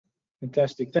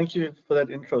Fantastic. Thank you for that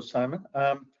intro, Simon.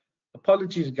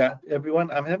 Apologies, everyone.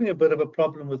 I'm having a bit of a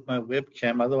problem with my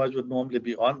webcam. Otherwise, would normally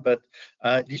be on, but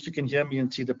at least you can hear me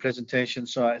and see the presentation.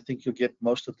 So I think you'll get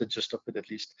most of the gist of it, at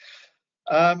least.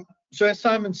 So as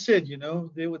Simon said, you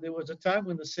know, there was a time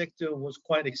when the sector was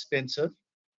quite expensive,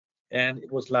 and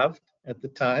it was loved at the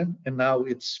time, and now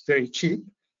it's very cheap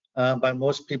by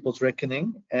most people's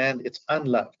reckoning, and it's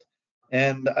unloved.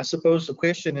 And I suppose the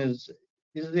question is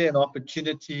there an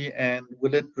opportunity, and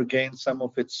will it regain some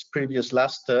of its previous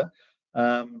luster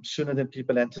sooner than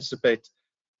people anticipate?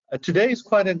 Today is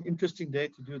quite an interesting day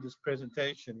to do this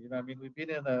presentation. You know, I mean, we've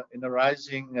been in a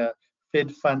rising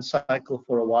Fed fund cycle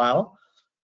for a while.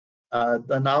 The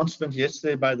announcement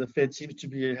yesterday by the Fed seems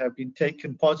to have been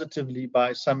taken positively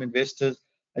by some investors.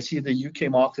 I see the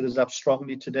UK market is up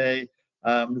strongly today.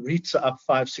 REITs are up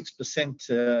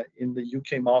 5-6% in the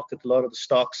UK market, a lot of the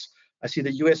stocks. I see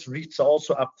the US REITs are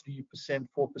also up 3%,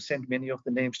 4%, many of the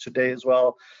names today as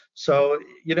well. So,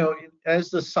 you know,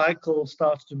 as the cycle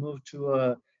starts to move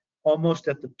to almost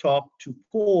at the top to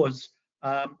pause,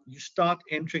 you start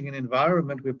entering an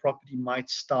environment where property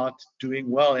might start doing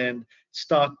well and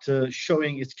start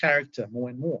showing its character more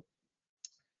and more.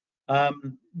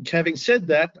 Having said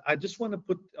that, I just want to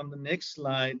put on the next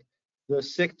slide the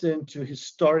sector into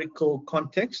historical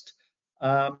context.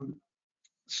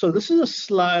 So this is a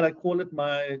slide, I call it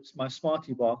my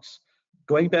smarty box,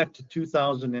 going back to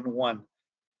 2001.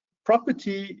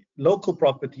 Property, local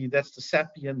property, that's the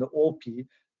SAPI and the ORPI,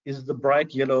 is the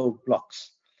bright yellow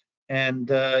blocks.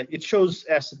 And it shows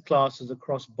asset classes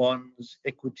across bonds,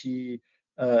 equity,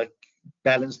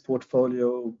 balanced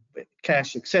portfolio,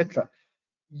 cash, etc.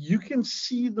 You can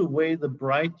see the way the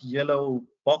bright yellow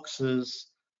boxes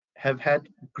have had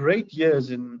great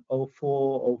years in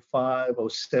 04, 05,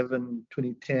 07,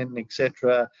 2010,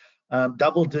 etc.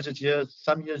 Double-digit years,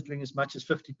 some years doing as much as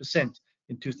 50%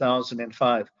 in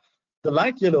 2005. The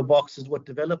light yellow box is what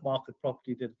developed market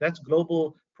property did. That's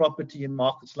global property in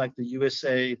markets like the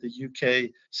USA, the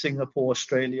UK, Singapore,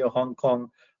 Australia, Hong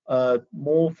Kong,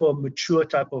 more for a mature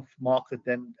type of market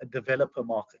than a developer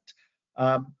market.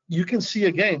 You can see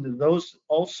again, those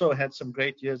also had some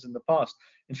great years in the past.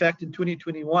 In fact, in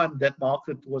 2021, that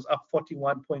market was up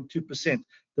 41.2%,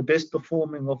 the best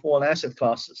performing of all asset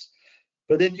classes.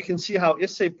 But then you can see how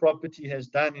SA property has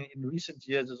done in recent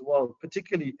years as well,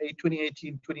 particularly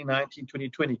 2018, 2019,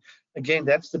 2020. Again,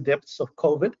 that's the depths of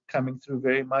COVID coming through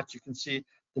very much. You can see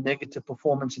the negative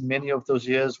performance in many of those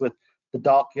years with the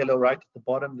dark yellow right at the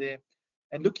bottom there.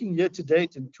 And looking year to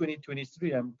date in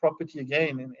 2023, property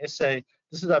again in SA,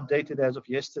 this is updated as of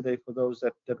yesterday for those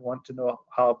that want to know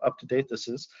how up to date this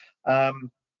is.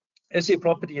 SA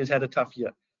property has had a tough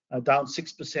year, down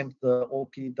 6%, the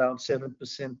OP down 7%,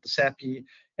 the SAPI,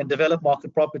 and developed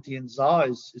market property in ZAR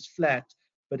is flat,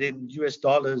 but in US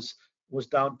dollars was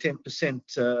down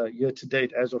 10% year to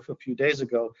date as of a few days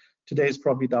ago. Today is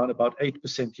probably down about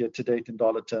 8% year to date in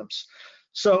dollar terms.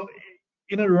 So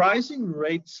in a rising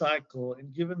rate cycle,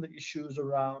 and given the issues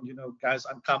around, you know, guys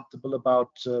uncomfortable about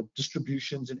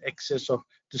distributions in excess of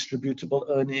distributable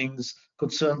earnings,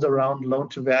 concerns around loan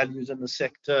to values in the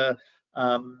sector,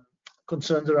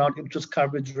 concerns around interest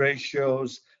coverage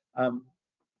ratios,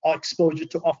 our exposure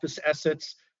to office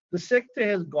assets, the sector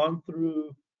has gone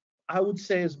through, I would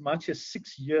say, as much as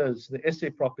 6 years, the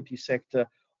SA property sector,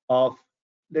 of,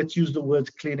 let's use the words,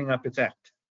 cleaning up its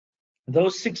act.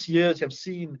 Those 6 years have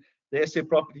seen the SA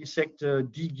property sector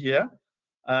de-gear,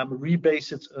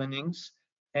 rebase its earnings,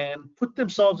 and put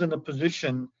themselves in a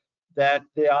position that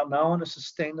they are now on a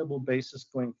sustainable basis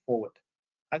going forward.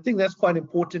 I think that's quite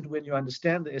important when you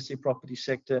understand the SA property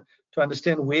sector, to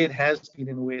understand where it has been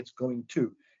and where it's going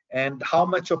to, and how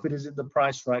much of it is in the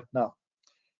price right now.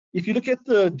 If you look at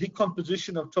the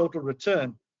decomposition of total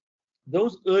return,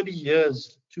 those early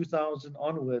years, 2000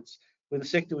 onwards, where the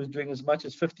sector was doing as much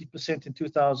as 50% in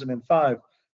 2005,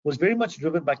 was very much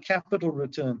driven by capital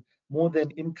return more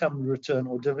than income return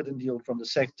or dividend yield from the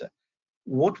sector.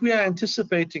 What we are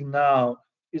anticipating now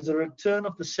is a return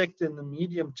of the sector in the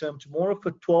medium term to more of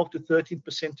a 12 to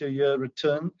 13% a year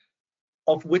return,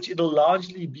 of which it'll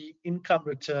largely be income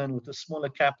return with a smaller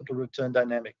capital return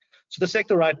dynamic. So the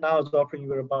sector right now is offering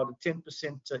you about a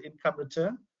 10% income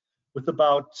return with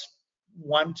about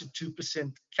 1 to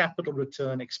 2% capital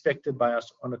return expected by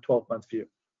us on a 12-month view.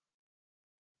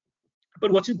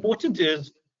 But what's important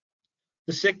is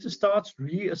the sector starts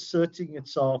reasserting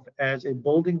itself as a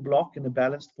building block in a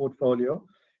balanced portfolio,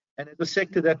 and it's a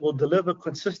sector that will deliver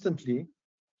consistently,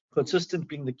 consistent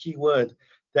being the key word,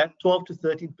 that 12 to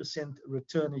 13%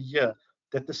 return a year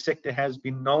that the sector has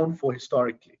been known for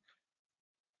historically.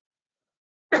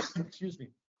 Excuse me.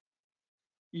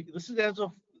 This is as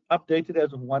of updated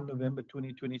as of 1 November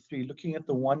 2023, looking at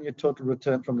the one-year total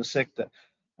return from the sector.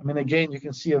 I mean, again, you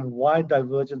can see a wide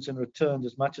divergence in returns,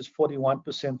 as much as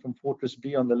 41% from Fortress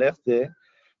B on the left there,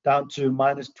 down to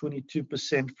minus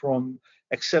 22% from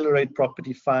Accelerate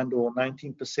Property Fund, or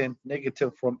 19%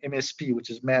 negative from MSP, which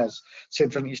is MAS,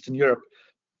 Central and Eastern Europe.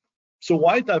 So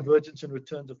wide divergence in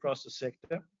returns across the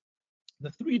sector.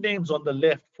 The three names on the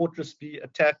left, Fortress B,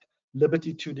 Attack,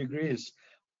 Liberty 2 Degrees,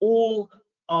 all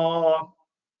are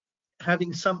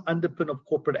having some underpin of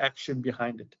corporate action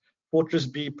behind it. Fortress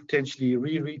B potentially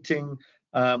re-REITing,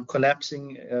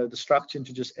 collapsing the structure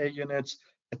into just A units.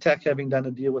 Attack having done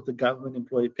a deal with the government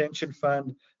employee pension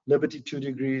fund. Liberty 2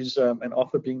 Degrees, an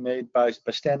offer being made by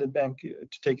Standard Bank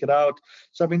to take it out.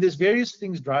 So I mean, there's various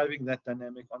things driving that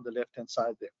dynamic on the left-hand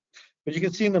side there. But you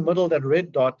can see in the middle, that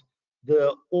red dot,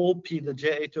 the All-P, the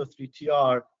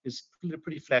J803TR, is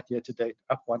pretty flat year to date,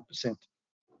 up 1%.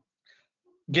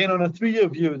 Again, on a 3-year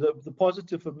view, the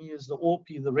positive for me is the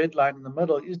All-P, the red line in the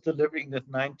middle, is delivering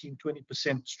that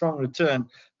 19-20% strong return.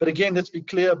 But again, let's be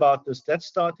clear about this. That's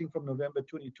starting from November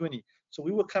 2020. So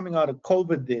we were coming out of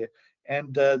COVID there,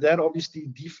 and that obviously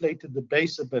deflated the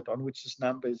base a bit on which this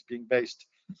number is being based.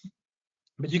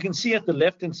 But you can see at the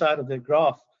left-hand side of the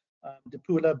graph, the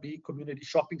Pula B Community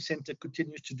Shopping Center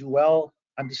continues to do well,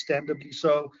 understandably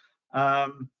so.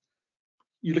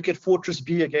 You look at Fortress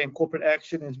B, again, corporate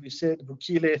action, as we said,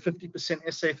 Bukile,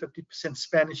 50% SA, 50%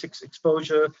 Spanish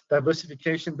exposure,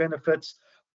 diversification benefits.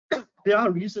 There are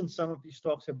reasons some of these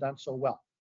stocks have done so well.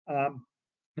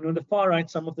 And on the far right,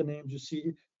 some of the names you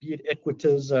see, be it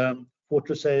Equitas,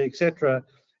 Fortress A, etc.,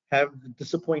 have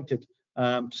disappointed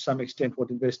to some extent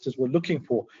what investors were looking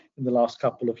for in the last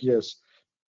couple of years.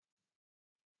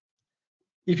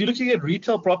 If you're looking at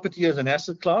retail property as an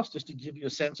asset class, just to give you a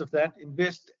sense of that,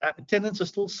 tenants are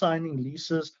still signing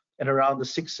leases at around the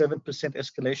 6-7%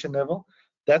 escalation level.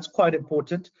 That's quite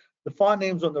important. The far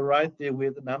names on the right there,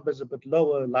 where the numbers are a bit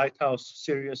lower, Lighthouse,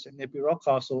 Sirius, and Nepi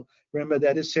Rockcastle, remember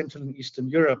that is Central and Eastern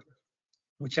Europe,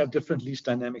 which have different lease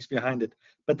dynamics behind it.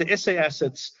 But the SA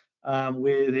assets,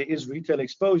 where there is retail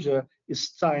exposure,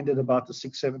 is signed at about the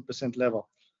 6-7% level.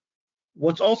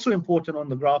 What's also important on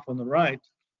the graph on the right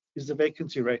is the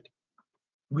vacancy rate.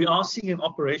 We are seeing an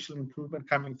operational improvement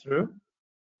coming through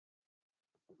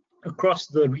across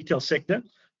the retail sector.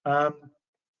 There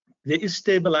is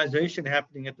stabilization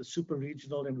happening at the super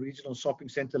regional and regional shopping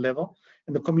center level,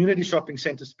 and the community shopping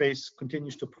center space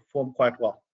continues to perform quite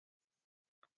well.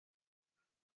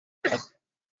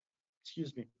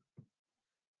 Excuse me.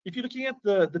 If you're looking at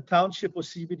the township or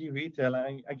CBD retail,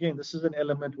 again, this is an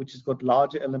element which has got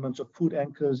larger elements of food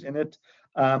anchors in it.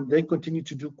 They continue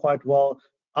to do quite well,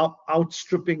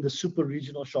 outstripping the super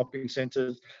regional shopping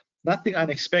centers. Nothing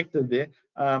unexpected there.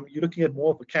 You're looking at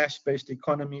more of a cash-based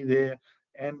economy there,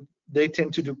 and they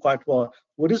tend to do quite well.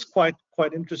 What is quite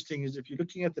interesting is if you're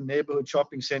looking at the neighborhood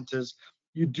shopping centers,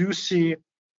 you do see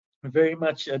very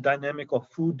much a dynamic of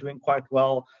food doing quite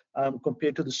well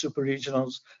compared to the super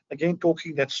regionals. Again,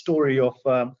 talking that story of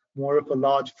more of a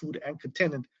large food anchor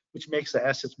tenant, which makes the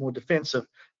assets more defensive,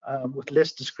 with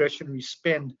less discretionary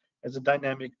spend as a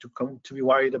dynamic to be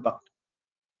worried about.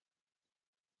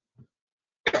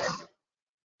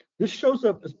 This shows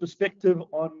a perspective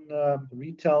on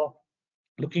retail,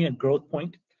 looking at growth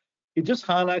point. It just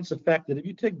highlights the fact that if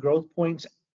you take growth points,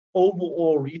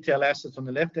 overall retail assets on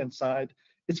the left-hand side,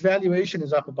 its valuation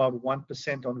is up about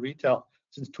 1% on retail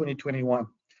since 2021.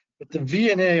 But the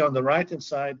V&A on the right-hand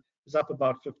side is up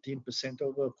about 15%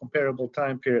 over a comparable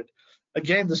time period.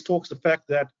 Again, this talks the fact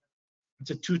that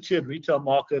it's a two-tiered retail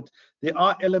market. There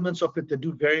are elements of it that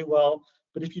do very well,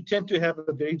 but if you tend to have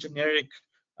a very generic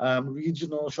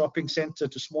regional shopping center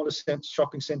to smaller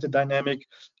shopping center dynamic,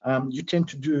 you tend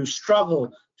to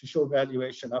struggle to show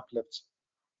valuation uplifts.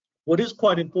 What is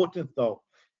quite important, though,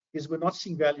 is we're not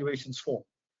seeing valuations fall.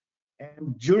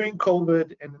 And during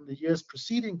COVID and in the years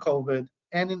preceding COVID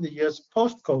and in the years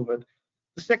post-COVID,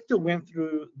 the sector went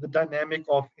through the dynamic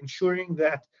of ensuring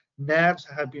that NAVs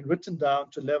have been written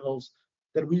down to levels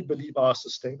that we believe are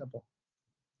sustainable.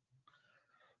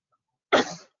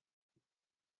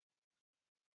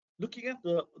 Looking at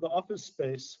the office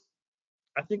space,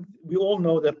 I think we all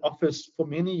know that office for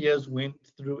many years went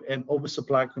through an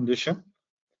oversupply condition.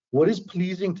 What is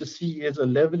pleasing to see is a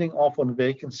leveling off on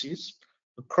vacancies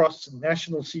across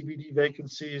national CBD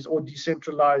vacancies or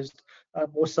decentralized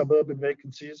or suburban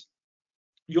vacancies.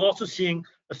 You're also seeing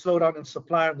a slowdown in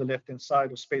supply on the left-hand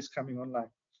side of space coming online.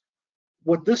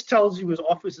 What this tells you is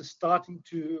office is starting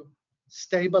to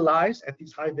stabilize at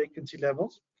these high vacancy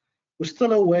levels. We're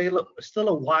still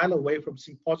a while away from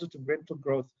seeing positive rental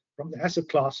growth from the asset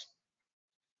class.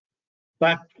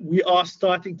 But we are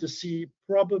starting to see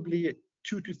probably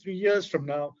 2 to 3 years from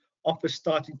now, office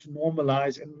starting to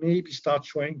normalize and maybe start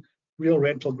showing real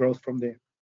rental growth from there.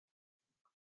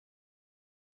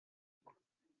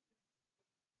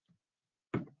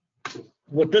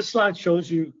 What this slide shows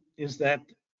you is that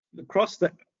across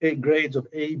the A grades of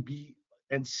A, B,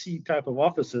 and C type of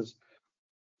offices,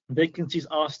 vacancies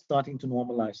are starting to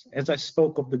normalize. As I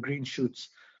spoke of the green shoots,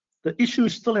 the issue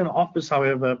still in office,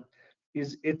 however,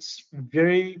 is it's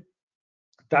very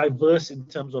diverse in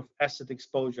terms of asset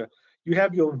exposure. You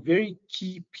have your very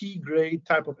key P grade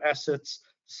type of assets,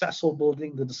 Sasol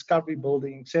building, the Discovery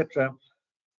building, etc.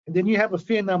 And then you have a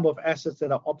fair number of assets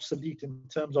that are obsolete in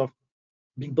terms of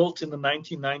being built in the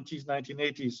 1990s,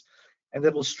 1980s, and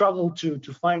that will struggle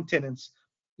to find tenants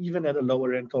even at a lower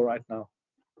rental right now.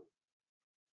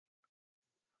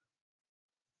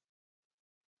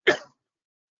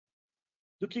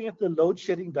 Looking at the load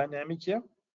shedding dynamic here,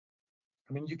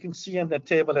 I mean, you can see in that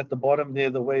table at the bottom there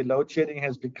the way load shedding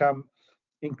has become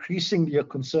increasingly a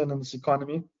concern in this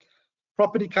economy.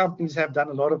 Property companies have done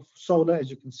a lot of solar,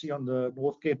 as you can see on the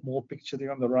Northgate Mall picture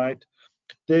there on the right.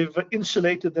 They've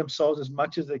insulated themselves as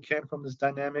much as they can from this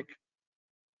dynamic.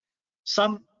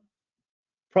 Some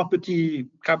property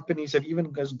companies have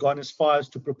even gone as far as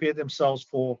to prepare themselves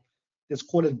for, let's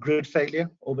call it grid failure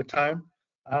over time.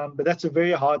 But that's a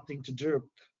very hard thing to do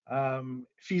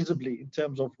feasibly in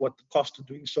terms of what the cost of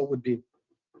doing so would be.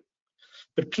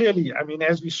 But clearly, I mean,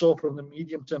 as we saw from the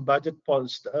medium-term budget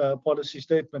policy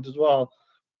statement as well,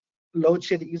 load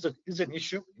shedding is an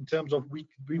issue in terms of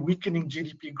weakening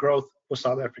GDP growth for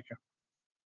South Africa.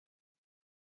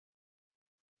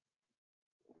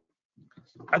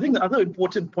 I think the other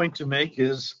important point to make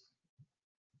is,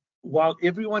 while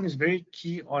everyone is very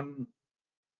keen on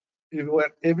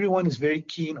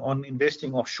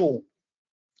investing offshore,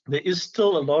 there is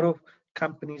still a lot of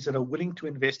companies that are willing to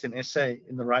invest in SA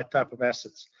in the right type of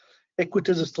assets.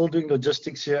 Equitas is still doing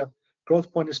logistics here.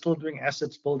 Growthpoint is still doing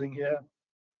assets building here.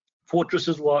 Fortress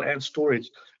as well, and storage.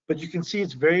 But you can see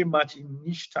it's very much in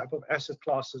niche type of asset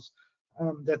classes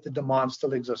that the demand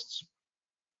still exists.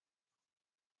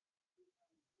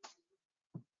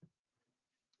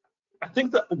 I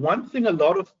think that one thing a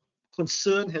lot of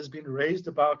concern has been raised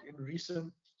about in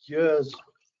recent years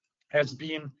has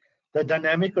been the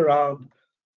dynamic around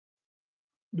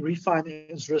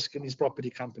refinance risk in these property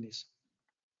companies.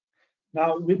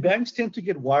 Now, where banks tend to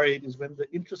get worried is when the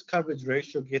interest coverage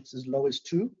ratio gets as low as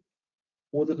 2,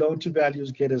 or the loan to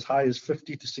values get as high as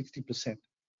 50 to 60%.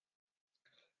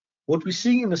 What we're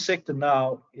seeing in the sector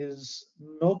now is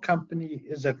no company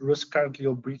is at risk currently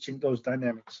of breaching those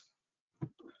dynamics.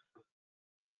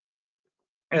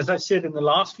 As I said, in the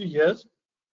last few years,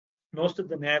 most of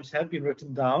the NAVs have been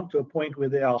written down to a point where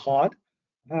they are hard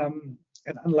and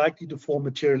unlikely to fall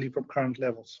materially from current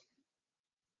levels.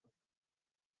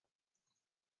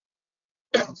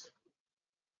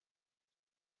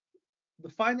 The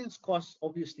finance costs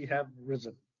obviously have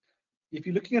risen. If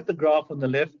you're looking at the graph on the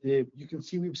left there, you can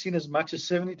see we've seen as much as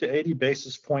 70 to 80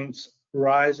 basis points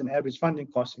rise in average funding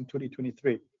costs in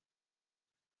 2023.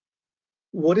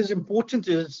 What is important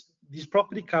is these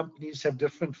property companies have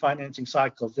different financing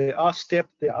cycles. They are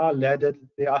stepped, they are laddered,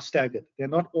 they are staggered. They're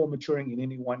not all maturing in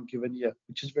any one given year,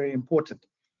 which is very important.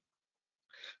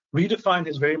 Redefine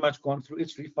has very much gone through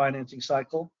its refinancing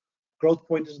cycle.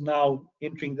 Growthpoint is now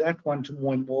entering that one to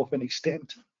more and more of an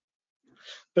extent.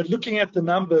 But looking at the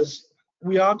numbers,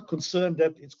 we aren't concerned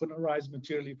that it's going to rise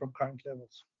materially from current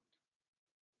levels.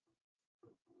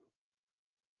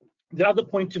 The other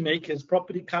point to make is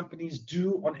property companies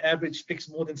do, on average, fix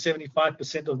more than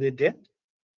 75% of their debt.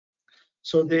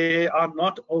 So they are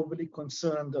not overly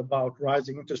concerned about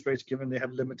rising interest rates given they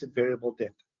have limited variable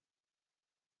debt.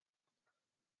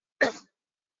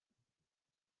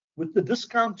 With the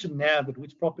discount to NAV at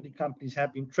which property companies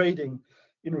have been trading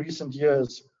in recent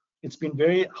years, it's been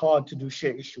very hard to do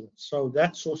share issuance. So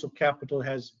that source of capital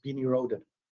has been eroded.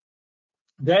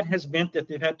 That has meant that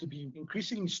they've had to be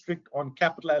increasingly strict on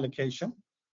capital allocation,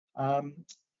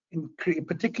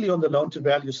 particularly on the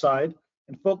loan-to-value side,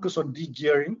 and focus on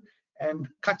de-gearing and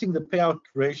cutting the payout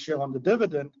ratio on the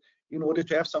dividend in order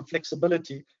to have some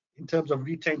flexibility in terms of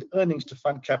retained earnings to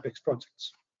fund capex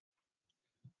projects.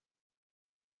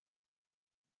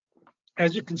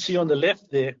 As you can see on the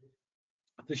left there,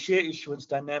 the share issuance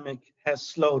dynamic has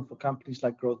slowed for companies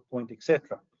like Growthpoint,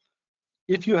 etc.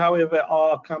 If you, however,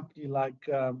 are a company like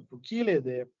Vukile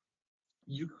there,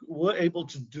 you were able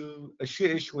to do a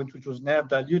share issuance which was NAV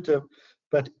dilutive,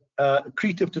 but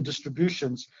accretive to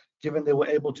distributions, given they were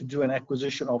able to do an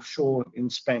acquisition offshore in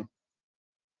Spain.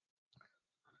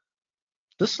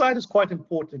 This slide is quite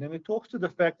important, and it talks to the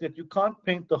fact that you can't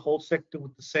paint the whole sector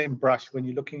with the same brush when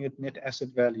you're looking at net asset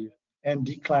value and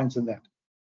declines in that.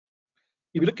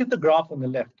 If you look at the graph on the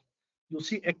left, you'll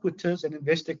see Equitas and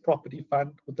Investec Property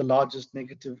Fund with the largest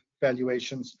negative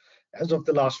valuations as of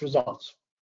the last results.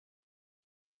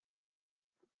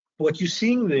 What you're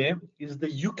seeing there is the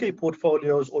UK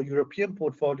portfolios or European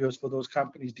portfolios for those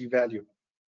companies devalue.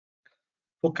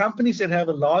 For companies that have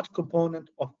a large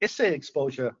component of SA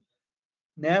exposure,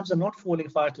 NAVs are not falling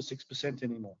 5 to 6%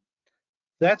 anymore.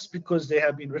 That's because they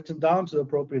have been written down to the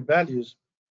appropriate values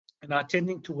and are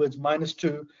tending towards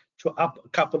 -2 to up a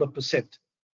couple of percent.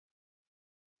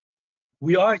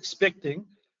 We are expecting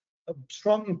a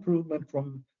strong improvement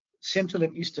from Central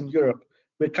and Eastern Europe,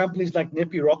 where companies like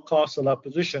Nepi Rockcastle are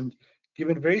positioned,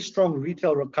 given very strong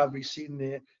retail recovery seen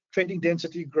there, trading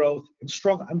density growth, and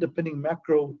strong underpinning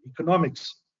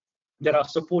macroeconomics that are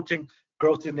supporting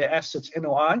growth in their assets,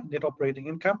 NOI, net operating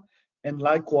income, and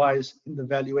likewise in the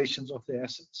valuations of their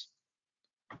assets.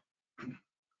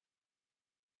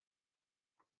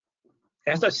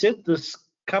 As I said, these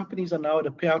companies are now at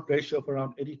a payout ratio of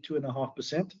around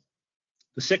 82.5%.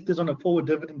 The sector's on a forward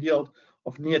dividend yield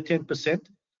of near 10%,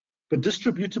 but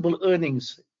distributable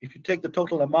earnings, if you take the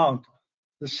total amount,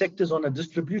 the sector's on a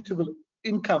distributable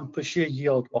income per share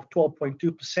yield of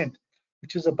 12.2%,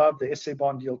 which is above the SA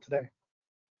bond yield today.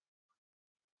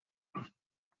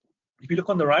 If you look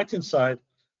on the right-hand side,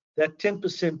 that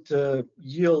 10%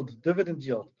 yield, dividend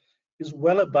yield, is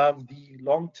well above the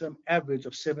long-term average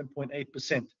of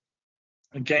 7.8%.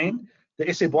 Again,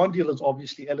 the SA bond yield is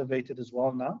obviously elevated as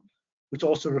well now, which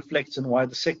also reflects in why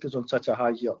the sector is on such a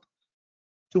high yield.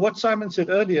 To what Simon said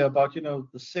earlier about,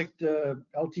 the sector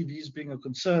LTVs being a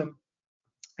concern,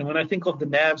 and when I think of the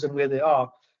NAVs and where they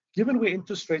are, given where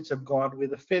interest rates have gone, where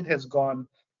the Fed has gone,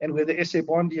 and where the SA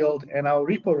bond yield and our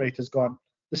repo rate has gone,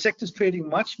 the sector is trading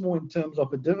much more in terms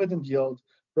of a dividend yield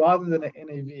rather than an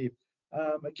NAV.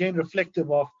 Again, reflective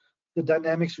of the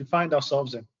dynamics we find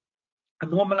ourselves in. A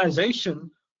normalization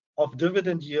of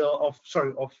dividend yield, of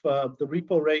the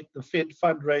repo rate, the Fed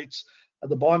fund rates,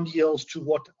 the bond yields to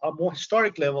what are more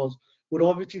historic levels would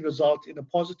obviously result in a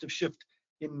positive shift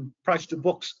in price to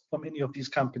books for many of these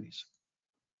companies.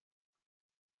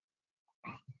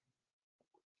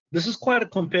 This is quite a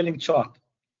compelling chart.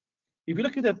 If you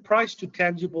look at that price to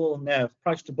tangible NAV,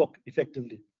 price to book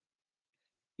effectively,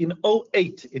 in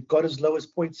 2008, it got as low as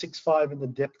 0.65 in the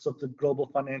depths of the global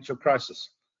financial crisis.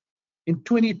 In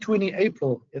 2020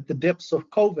 April, at the depths of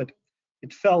COVID,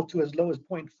 it fell to as low as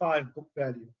 0.5 book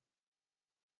value.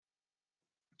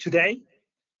 Today,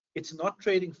 it's not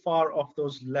trading far off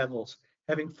those levels,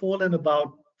 having fallen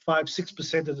about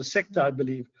 5-6% as a sector, I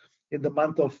believe, in the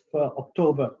month of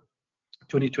October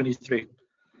 2023.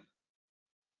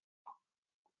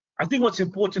 I think what's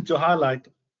important to highlight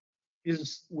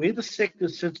is where the sector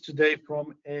sits today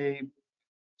from a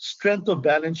strength of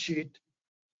balance sheet,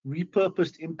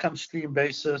 repurposed income stream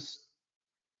basis,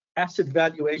 asset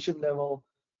valuation level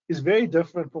is very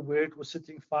different from where it was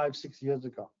sitting 5-6 years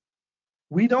ago.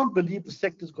 We don't believe the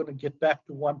sector is going to get back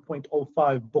to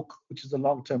 1.05 book, which is the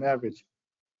long-term average.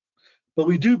 But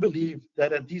we do believe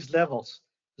that at these levels,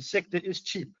 the sector is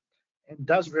cheap and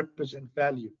does represent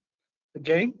value.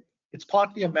 Again, it's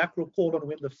partly a macro call on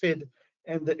when the Fed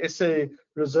and the SA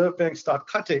Reserve Bank start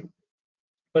cutting,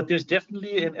 but there's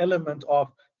definitely an element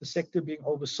of the sector being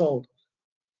oversold.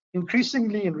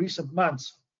 Increasingly in recent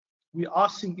months, we are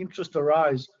seeing interest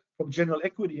arise from general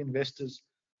equity investors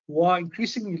who are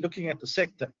increasingly looking at the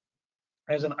sector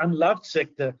as an unloved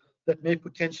sector that may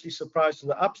potentially surprise to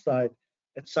the upside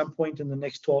at some point in the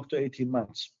next 12 to 18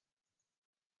 months.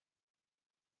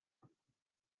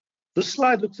 This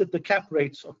slide looks at the cap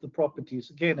rates of the properties.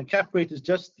 Again, a cap rate is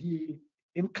just the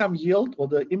income yield or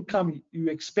the income you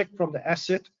expect from the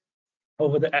asset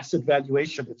over the asset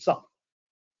valuation itself.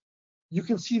 You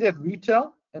can see that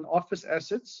retail and office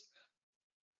assets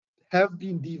have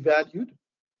been devalued,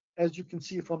 as you can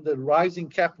see from the rising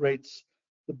cap rates,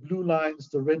 the blue lines,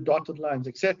 the red dotted lines,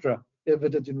 etc.,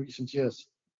 evident in recent years.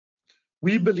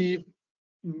 We believe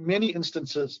in many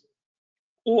instances,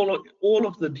 all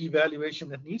of the devaluation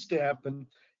that needs to happen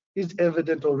is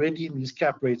evident already in these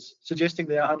cap rates, suggesting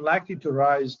they are unlikely to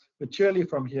rise materially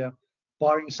from here,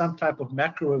 barring some type of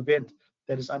macro event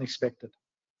that is unexpected.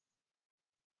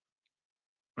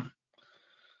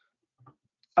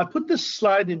 I put this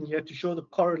slide in here to show the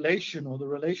correlation or the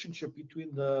relationship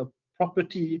between the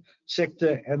property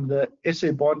sector and the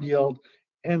SA bond yield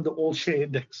and the all-share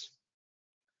index.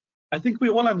 I think we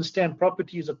all understand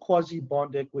property is a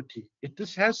quasi-bond equity.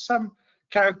 This has some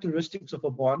characteristics of a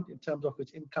bond in terms of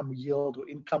its income yield or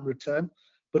income return,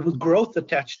 but with growth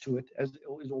attached to it,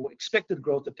 or expected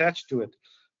growth attached to it,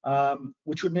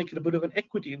 which would make it a bit of an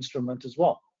equity instrument as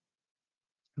well.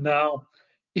 Now,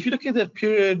 if you look at that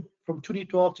period from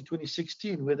 2012 to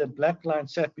 2016, where that black line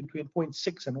sat between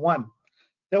 0.6 and 1,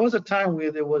 there was a time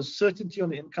where there was certainty on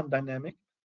the income dynamic,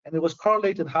 and it was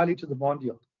correlated highly to the bond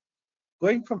yield.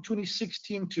 Going from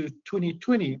 2016 to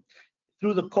 2020,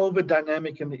 through the COVID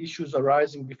dynamic and the issues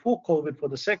arising before COVID for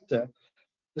the sector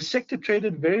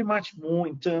traded very much more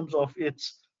in terms of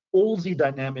its ALSI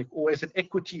dynamic, or as an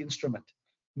equity instrument,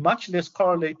 much less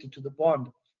correlated to the bond.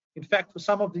 In fact, for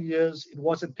some of the years, it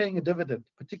wasn't paying a dividend,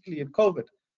 particularly in COVID.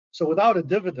 So without a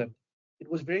dividend, it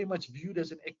was very much viewed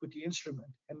as an equity instrument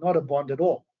and not a bond at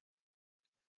all.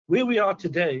 Where we are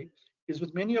today is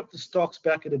with many of the stocks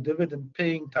back at a dividend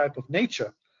paying type of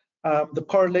nature, the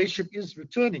correlation is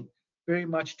returning very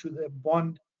much to the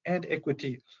bond and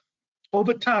equity.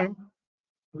 Over time,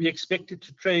 we expect it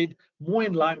to trade more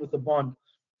in line with the bond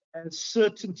as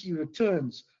certainty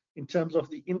returns in terms of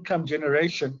the income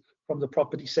generation from the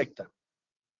property sector.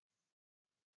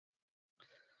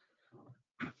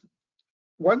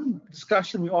 One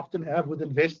discussion we often have with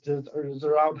investors is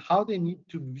around how they need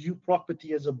to view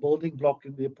property as a building block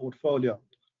in their portfolio.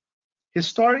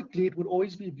 Historically, it would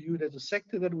always be viewed as a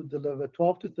sector that would deliver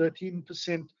 12 to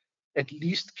 13% at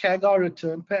least CAGR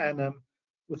return per annum,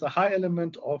 with a high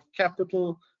element of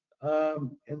capital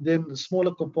and then the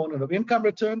smaller component of income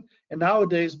return, and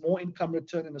nowadays more income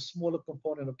return and a smaller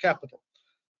component of capital.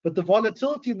 But the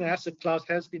volatility in the asset class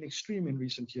has been extreme in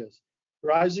recent years,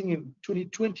 rising in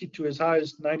 2020 to as high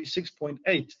as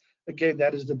 96.8. Again,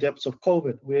 that is the depths of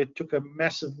COVID, where it took a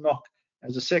massive knock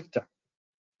as a sector.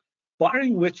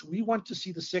 Barring which, we want to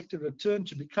see the sector return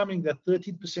to becoming that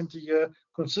 13% a year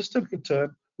consistent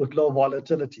return with low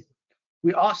volatility.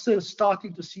 We are still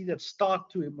starting to see that start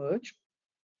to emerge,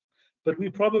 but we're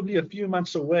probably a few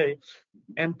months away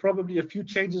and probably a few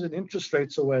changes in interest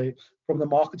rates away from the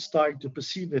market starting to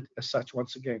perceive it as such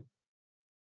once again.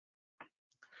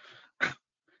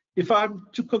 If I'm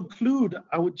to conclude,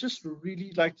 I would just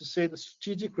really like to say the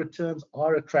strategic returns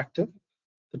are attractive.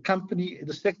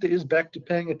 The sector is back to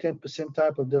paying a 10%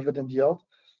 type of dividend yield.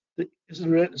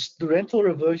 The rental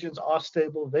reversions are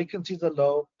stable, vacancies are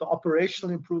low, the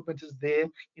operational improvement is there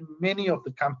in many of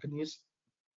the companies.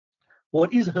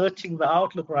 What is hurting the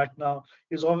outlook right now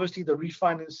is obviously the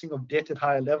refinancing of debt at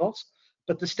higher levels,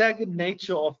 but the staggered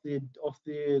nature of the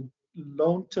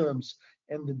loan terms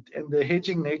and the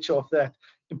hedging nature of that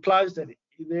implies that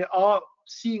they are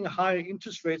seeing higher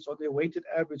interest rates on their weighted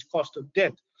average cost of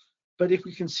debt. But if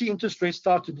we can see interest rates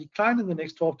start to decline in the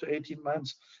next 12 to 18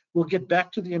 months, we'll get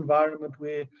back to the environment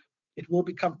where it will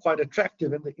become quite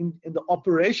attractive, and the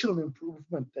operational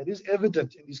improvement that is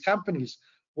evident in these companies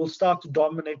will start to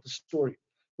dominate the story.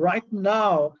 Right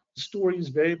now, the story is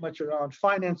very much around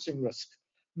financing risk,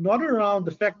 not around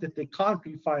the fact that they can't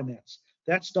refinance.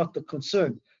 That's not the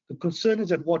concern. The concern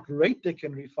is at what rate they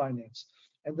can refinance.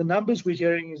 And the numbers we're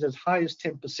hearing is as high as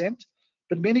 10%,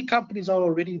 but many companies are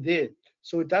already there.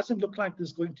 So it doesn't look like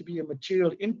there's going to be a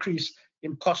material increase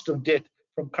in cost of debt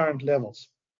from current levels.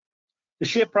 The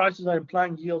share prices are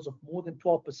implying yields of more than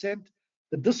 12%.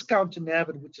 The discount to NAV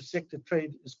at which the sector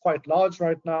trade is quite large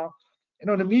right now.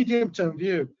 And on a medium-term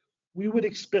view, we would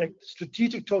expect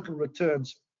strategic total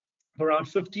returns of around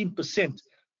 15%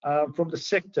 from the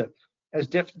sector as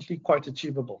definitely quite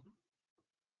achievable.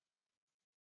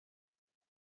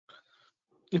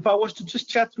 If I was to just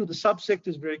chat through the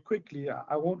subsectors very quickly,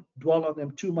 I won't dwell on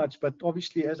them too much, but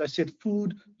obviously, as I said,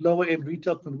 food, lower-end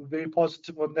retail can be very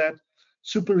positive on that.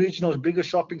 Super regionals, bigger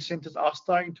shopping centers are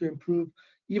starting to improve,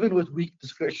 even with weak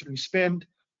discretionary spend.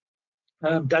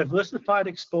 Diversified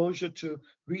exposure to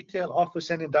retail, office,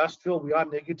 and industrial, we are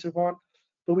negative on.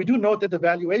 But we do note that the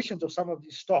valuations of some of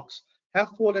these stocks have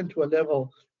fallen to a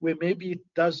level where maybe it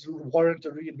does warrant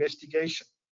a reinvestigation.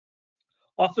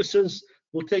 Offices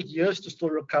will take years to still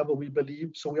recover, we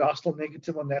believe, so we are still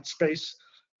negative on that space.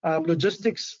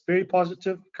 Logistics, very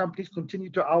positive. Companies continue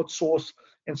to outsource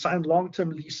and sign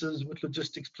long-term leases with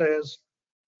logistics players.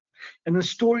 And the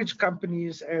storage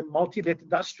companies and multi-let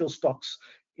industrial stocks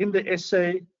in the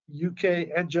SA, UK,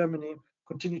 and Germany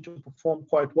continue to perform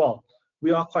quite well.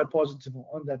 We are quite positive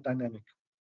on that dynamic.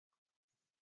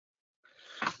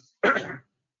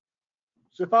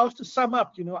 So if I was to sum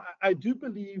up, I do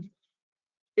believe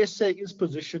SA is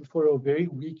positioned for a very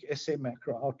weak SA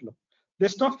macro outlook.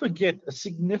 Let's not forget a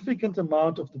significant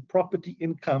amount of the property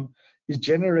income is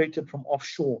generated from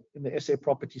offshore in the SA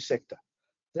property sector.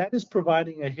 That is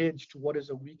providing a hedge to what is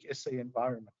a weak SA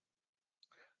environment.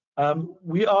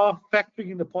 We are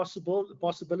factoring in the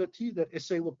possibility that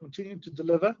SA will continue to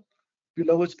deliver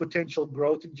below its potential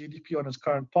growth in GDP on its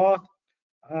current path.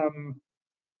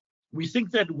 We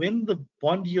think that when the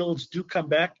bond yields do come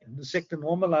back and the sector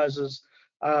normalizes,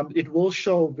 it will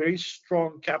show very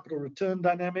strong capital return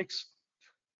dynamics.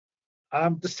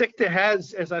 The sector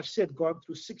has, as I've said, gone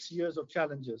through 6 years of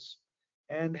challenges,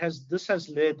 and this has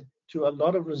led to a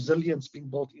lot of resilience being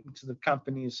built into the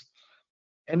companies.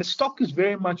 And the stock is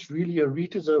very much really a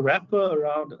REIT, is a wrapper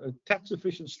around a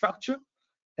tax-efficient structure,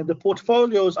 and the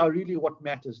portfolios are really what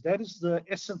matters. That is the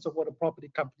essence of what a property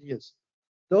company is.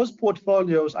 Those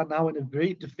portfolios are now in a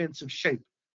very defensive shape,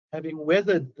 having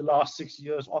weathered the last 6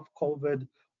 years of COVID,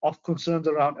 of concerns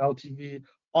around LTV,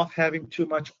 of having too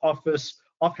much office,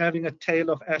 of having a tail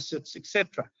of assets,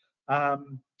 etc.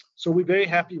 So we're very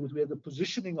happy with where the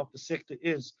positioning of the sector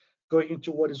is going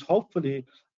into what is hopefully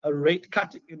a rate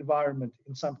cutting environment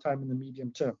in some time in the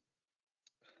medium term.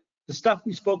 The stuff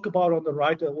we spoke about on the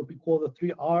right are what we call the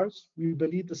 3 R's. We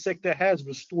believe the sector has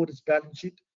restored its balance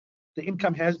sheet. The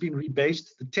income has been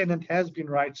rebased. The tenant has been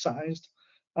right-sized.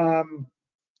 And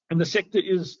the sector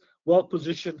is well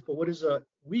positioned for what is a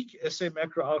weak SA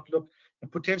macro outlook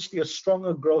and potentially a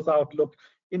stronger growth outlook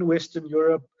in Western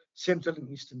Europe, Central and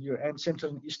Eastern Europe, and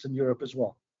Central and Eastern Europe as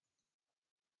well.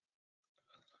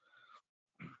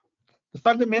 The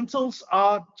fundamentals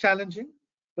are challenging,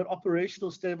 but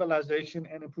operational stabilization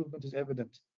and improvement is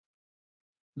evident.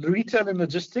 Retail and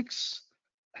logistics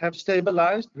have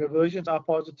stabilized. Reversions are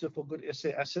positive for good SA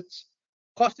assets.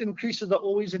 Cost increases are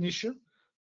always an issue.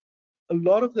 A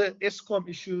lot of the Eskom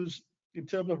issues in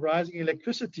terms of rising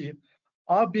electricity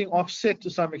are being offset to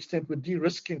some extent with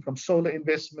de-risking from solar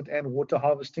investment and water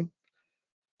harvesting.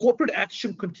 Corporate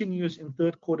action continues in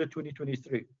third quarter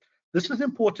 2023. This is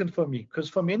important for me because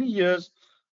for many years,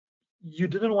 you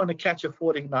didn't want to catch a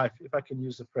falling knife, if I can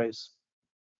use the phrase.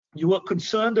 You were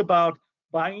concerned about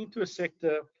buying into a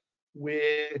sector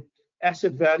where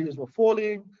asset values were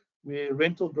falling, where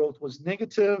rental growth was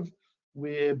negative,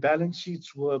 where balance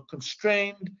sheets were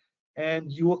constrained,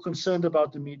 and you were concerned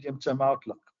about the medium-term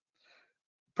outlook.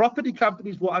 Property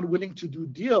companies were unwilling to do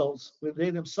deals when they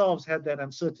themselves had that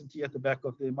uncertainty at the back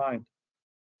of their mind.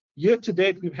 Year to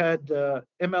date, we've had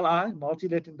MLI,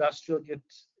 multi-let industrial, get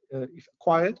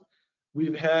acquired.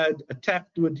 We've had a TAP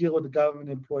do a deal with the Government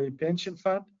Employee Pension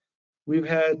Fund. We've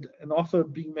had an offer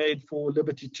being made for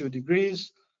Liberty 2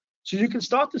 Degrees. So you can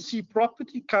start to see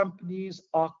property companies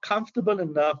are comfortable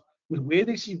enough with where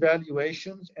they see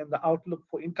valuations and the outlook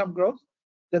for income growth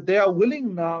that they are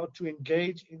willing now to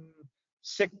engage in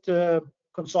sector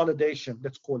consolidation,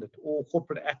 let's call it, or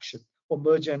corporate action, or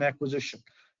merger and acquisition.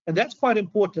 And that's quite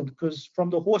important because from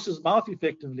the horse's mouth,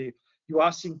 effectively, you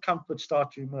are seeing comfort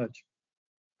start to emerge.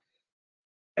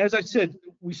 As I said,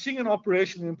 we're seeing an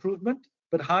operational improvement,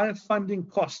 but higher funding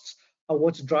costs are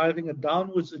what's driving a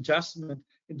downwards adjustment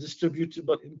in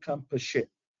distributable income per share.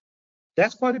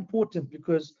 That's quite important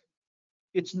because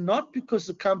it's not because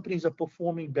the companies are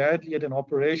performing badly at an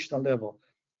operational level.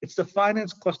 It's the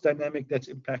finance cost dynamic that's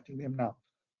impacting them now.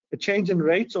 A change in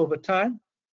rates over time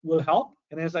will help.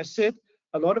 And as I said,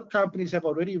 a lot of companies have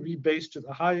already rebased to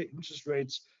the higher interest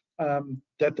rates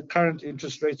that the current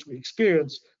interest rates we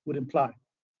experience would imply.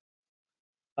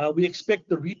 We expect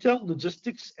the retail,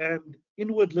 logistics, and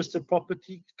inward listed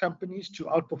property companies to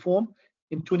outperform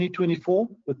in 2024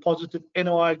 with positive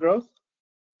NOI growth.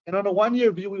 And on a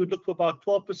one-year view, we would look for about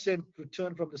 12%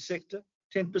 return from the sector,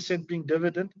 10% being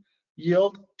dividend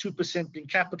yield, 2% being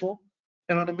capital.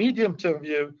 And on a medium-term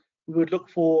view, we would look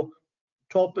for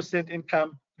 12%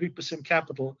 income, 3%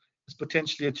 capital is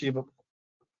potentially achievable.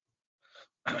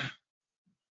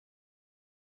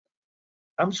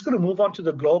 I'm just going to move on to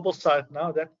the global side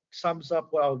now. That sums up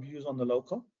what our views on the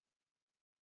local.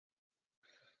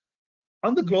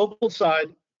 On the global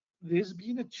side, there's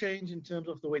been a change in terms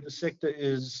of the way the sector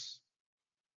is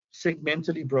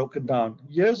segmentally broken down.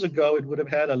 Years ago, it would have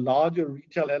had a larger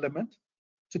retail element.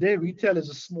 Today, retail is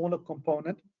a smaller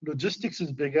component. Logistics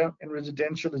is bigger and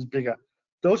residential is bigger.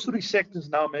 Those 3 sectors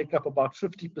now make up about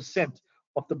 50%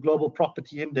 of the global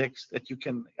property index that you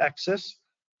can access.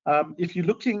 If you're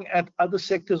looking at other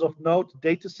sectors of note,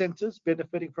 data centers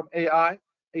benefiting from AI,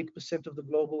 8% of the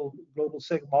global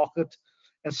market,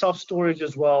 and self-storage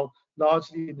as well,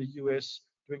 largely in the US,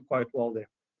 doing quite well there.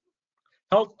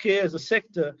 Healthcare as a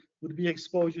sector would be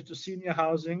exposure to senior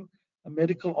housing,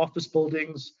 medical office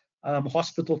buildings,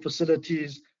 hospital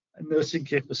facilities, nursing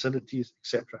care facilities,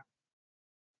 etc.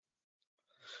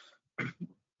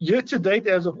 Year to date,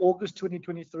 as of August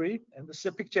 2023, and this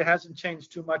picture hasn't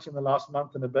changed too much in the last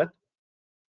month and a bit.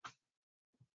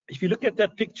 If you look at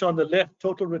that picture on the left,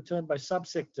 total return by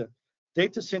subsector,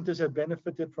 data centers have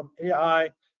benefited from AI,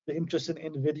 the interest in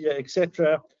NVIDIA,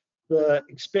 etc. the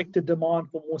expected demand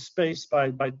for more space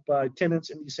by tenants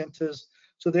in these centers.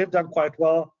 So they've done quite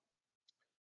well.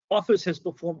 Office has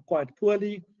performed quite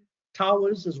poorly.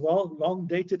 Towers as well,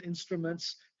 long-dated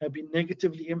instruments have been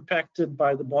negatively impacted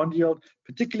by the bond yield,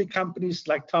 particularly companies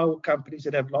like tower companies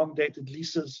that have long-dated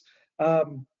leases.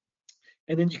 And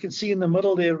then you can see in the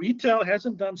middle there, retail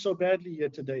hasn't done so badly year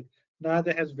to date,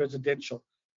 neither has residential.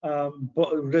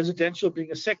 But residential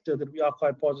being a sector that we are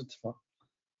quite positive on.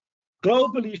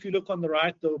 Globally, if you look on the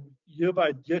right, though, year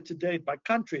to date by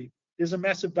country, there's a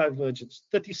massive divergence,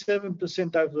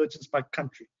 37% divergence by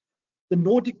country. The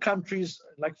Nordic countries,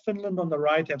 like Finland on the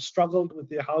right, have struggled with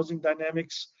their housing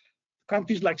dynamics.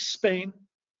 Countries like Spain,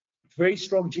 very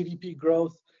strong GDP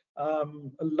growth, a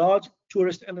large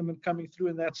tourist element coming through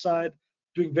in that side,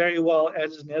 doing very well,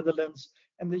 as is Netherlands.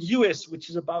 And the US, which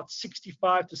is about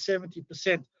 65 to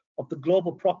 70% of the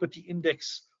global property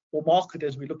index or market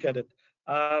as we look at it,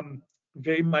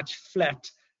 very much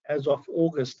flat as of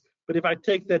August. But if I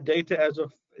take that data as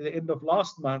of the end of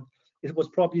last month, it was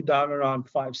probably down around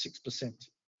 5–6%.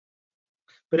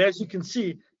 But as you can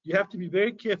see, you have to be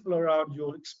very careful around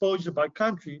your exposure by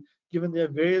country, given there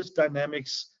are various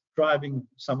dynamics driving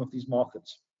some of these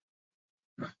markets.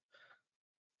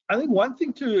 I think one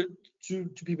thing to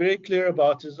be very clear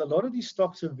about is a lot of these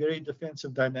stocks have very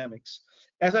defensive dynamics.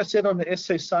 As I said on the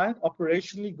SA side,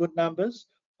 operationally good numbers,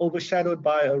 overshadowed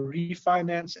by a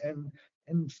refinance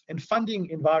and funding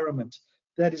environment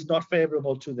that is not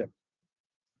favorable to them.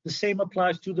 The same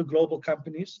applies to the global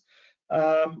companies.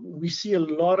 We see a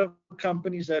lot of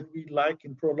companies that we like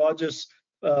in Prologis,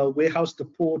 Warehouse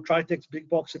Depot, Tritex, Big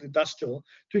Box, and Industrial,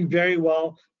 doing very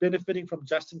well, benefiting from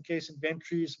just-in-case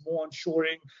inventories, more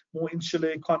onshoring, more insular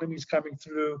economies coming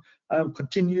through,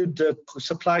 continued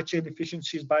supply chain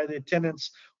efficiencies by their tenants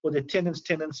or their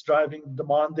tenants driving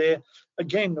demand there.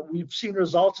 Again, we've seen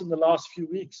results in the last few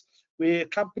weeks where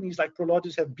companies like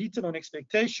Prologis have beaten on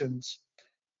expectations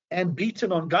and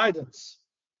beaten on guidance,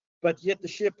 but yet the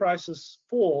share prices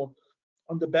fall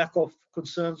on the back of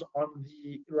concerns on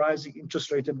the rising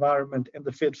interest rate environment and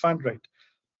the Fed fund rate.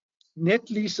 Net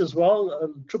lease as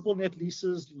well, triple net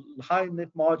leases, high net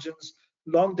margins,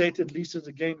 long dated leases,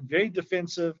 again, very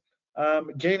defensive,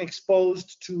 again,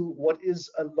 exposed to what is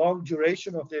a long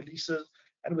duration of their leases.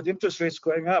 And with interest rates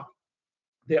going up,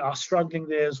 they are struggling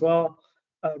there as well.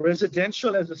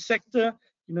 Residential as a sector,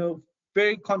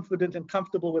 very confident and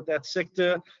comfortable with that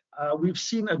sector. We've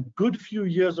seen a good few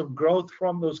years of growth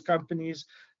from those companies.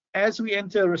 As we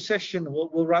enter a recession,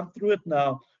 we'll run through it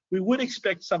now, we would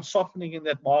expect some softening in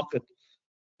that market,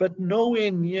 but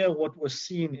nowhere near what was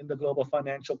seen in the global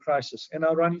financial crisis. And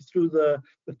I'll run you through the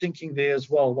thinking there as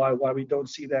well, why we don't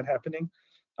see that happening.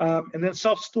 And then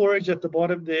self-storage at the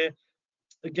bottom there,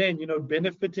 again,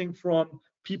 benefiting from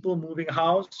people moving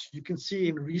house. You can see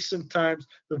in recent times,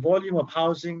 the volume of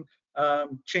housing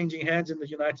changing hands in the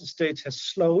United States has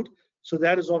slowed. So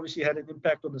that has obviously had an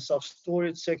impact on the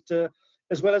self-storage sector,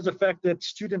 as well as the fact that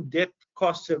student debt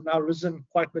costs have now risen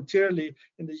quite materially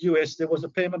in the US. There was a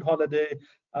payment holiday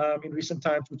in recent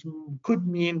times, which could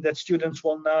mean that students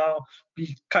will now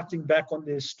be cutting back on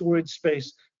their storage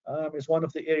space as one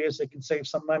of the areas they can save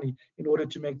some money in order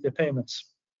to make their payments.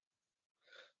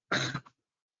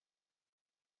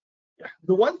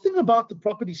 The one thing about the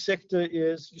property sector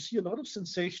is you see a lot of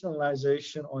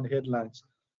sensationalization on headlines.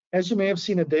 As you may have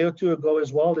seen a day or two ago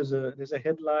as well, there's a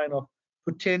headline of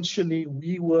potentially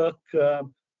WeWork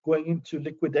going into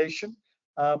liquidation.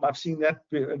 I've seen that,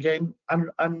 again,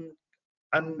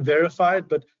 unverified,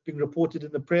 but being reported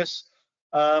in the press.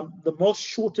 The most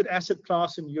shorted asset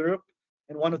class in Europe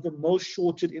and one of the most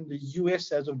shorted in the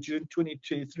US as of June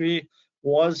 2023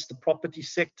 was the property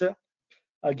sector.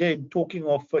 Again, talking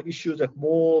of issues at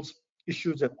malls,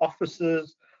 issues at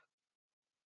offices,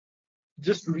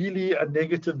 just really a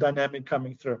negative dynamic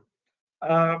coming through.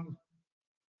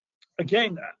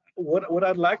 Again, what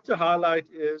I'd like to highlight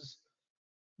is,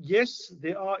 yes,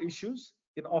 there are issues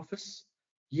in office.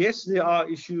 Yes, there are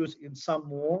issues in some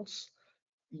malls.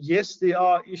 Yes, there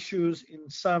are issues in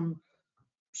some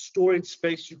storage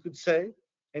space, you could say,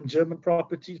 and German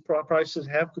property prices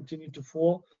have continued to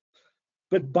fall.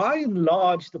 But by and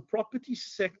large, the property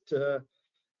sector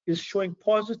is showing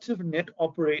positive net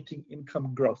operating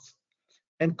income growth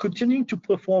and continuing to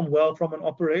perform well from an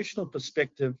operational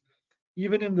perspective,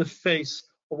 even in the face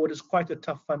of what is quite a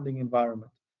tough funding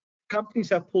environment. Companies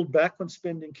have pulled back on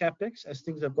spending capex as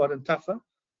things have gotten tougher.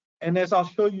 And as I'll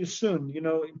show you soon,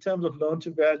 in terms of loan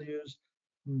to values,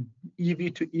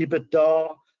 EV to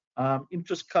EBITDA,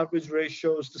 interest coverage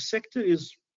ratios, the sector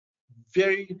is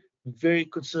very, very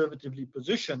conservatively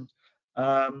positioned,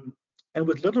 and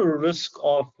with little risk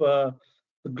of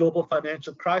the global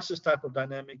financial crisis type of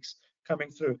dynamics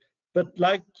coming through. But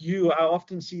like you, I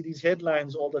often see these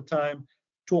headlines all the time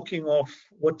talking of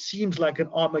what seems like an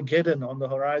Armageddon on the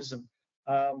horizon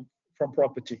from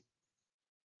property.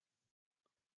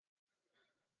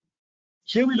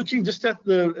 Here we're looking just at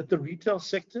the retail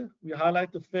sector. We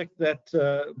highlight the fact that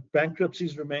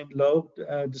bankruptcies remain low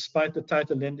despite the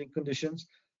tighter lending conditions.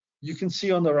 You can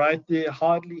see on the right there,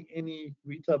 hardly any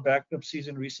retail bankruptcies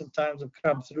in recent times have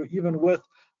come through, even with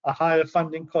a higher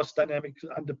funding cost dynamic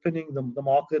underpinning the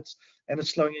markets and a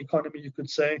slowing economy, you could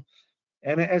say.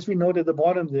 And as we noted at the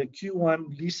bottom there,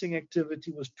 Q1 leasing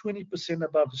activity was 20%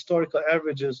 above historical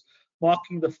averages,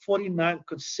 marking the 49th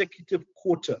consecutive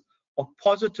quarter of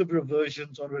positive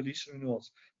reversions on release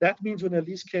renewals. That means when a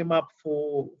lease came up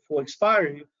for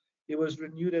expiry, it was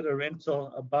renewed at a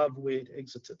rental above where it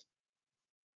exited.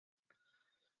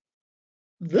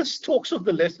 This talks of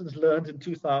the lessons learned in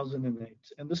 2008,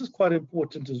 and this is quite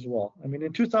important as well. I mean,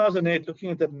 in 2008,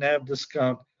 looking at the NAV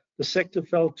discount, the sector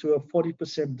fell to a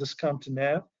 40% discount to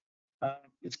NAV.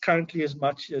 It's currently as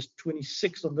much as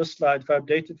 26 on this slide. If I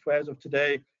update it for as of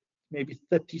today, maybe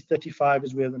 30, 35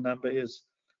 is where the number is.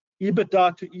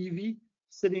 EBITDA to EV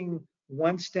sitting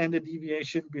one standard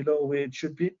deviation below where it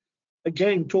should be.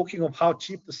 Again, talking of how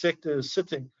cheap the sector is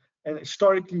sitting and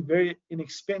historically very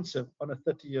inexpensive on a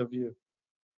 30-year view.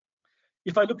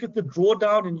 If I look at the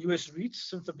drawdown in US REITs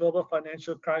since the global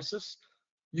financial crisis,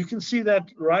 you can see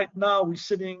that right now we're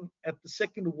sitting at the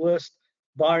second worst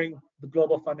barring the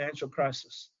global financial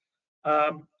crisis.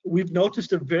 We've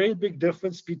noticed a very big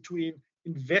difference between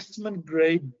investment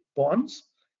grade bonds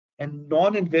and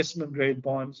non-investment grade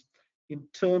bonds in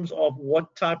terms of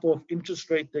what type of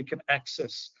interest rate they can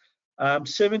access.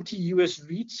 70 US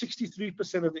REITs,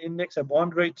 63% of the index have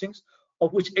bond ratings,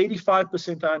 of which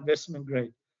 85% are investment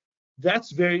grade.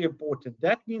 That's very important.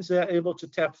 That means they're able to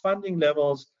tap funding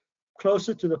levels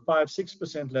closer to the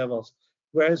 5-6% levels,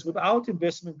 whereas without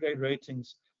investment grade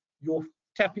ratings, you're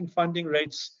tapping funding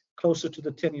rates closer to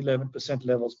the 10-11%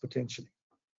 levels potentially.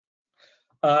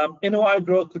 NOI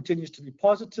growth continues to be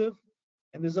positive,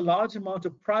 and there's a large amount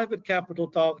of private capital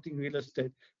targeting real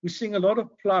estate. We're seeing a lot of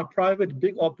private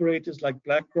big operators like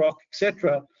BlackRock,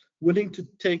 etc., willing to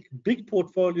take big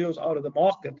portfolios out of the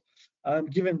market,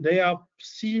 given they are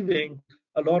perceiving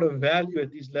a lot of value at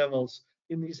these levels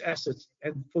in these assets,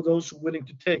 and for those willing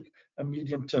to take a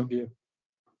medium-term view.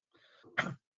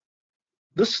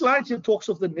 This slide here talks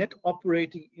of the net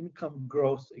operating income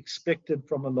growth expected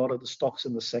from a lot of the stocks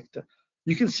in the sector.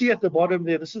 You can see at the bottom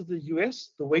there, this is the US,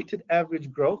 the weighted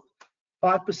average growth,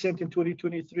 5% in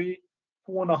 2023,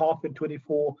 4.5% in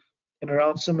 24, and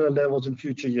around similar levels in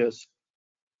future years.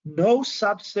 No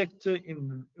subsector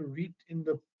in REIT in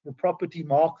the property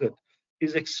market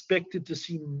is expected to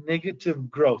see negative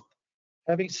growth.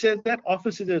 Having said that,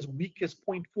 office is as weak as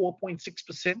 0.4%,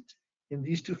 0.6% in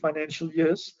these two financial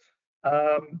years.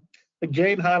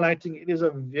 Again, highlighting it is a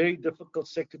very difficult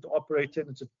sector to operate in.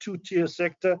 It's a two-tier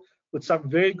sector with some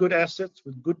very good assets,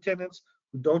 with good tenants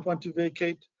who don't want to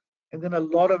vacate, and then a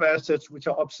lot of assets which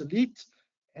are obsolete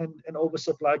and an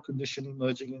oversupply condition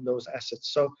emerging in those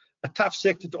assets. So a tough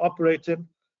sector to operate in,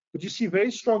 but you see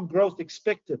very strong growth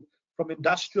expected from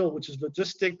industrial, which is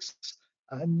logistics,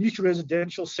 niche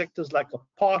residential sectors like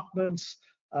apartments,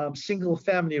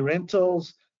 single-family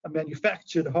rentals,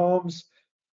 manufactured homes,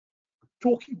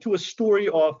 talking to a story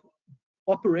of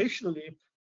operationally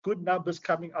good numbers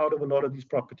coming out of a lot of these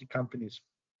property companies.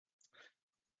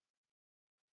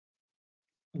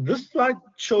 This slide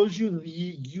shows you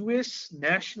the US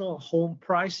National Home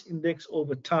Price Index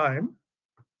over time,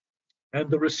 and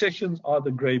the recessions are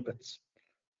the gray bits.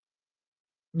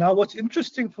 Now, what's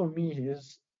interesting for me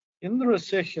is in the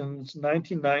recessions,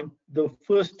 99, the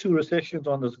first two recessions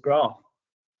on this graph,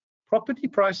 property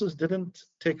prices didn't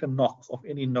take a knock of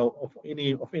any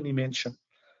mention.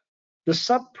 The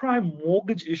subprime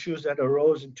mortgage issues that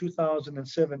arose in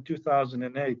 2007,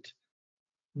 2008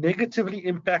 negatively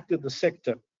impacted the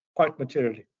sector quite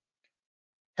materially.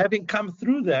 Having come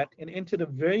through that and entered a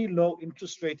very low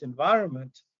interest rate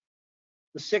environment,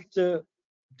 the sector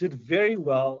did very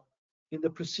well in the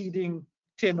preceding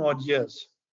 10 odd years.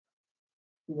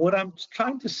 What I'm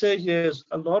trying to say here is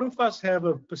a lot of us have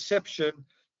a perception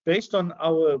based on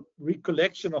our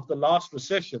recollection of the last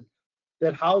recession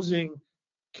that housing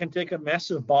can take a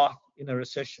massive bath in a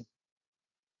recession.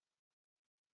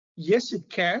 Yes, it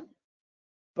can,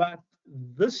 but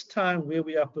this time where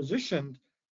we are positioned,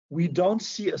 we don't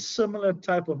see a similar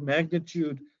type of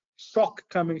magnitude shock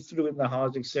coming through in the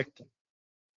housing sector.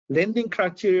 Lending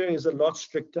criteria is a lot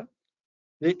stricter.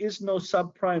 There is no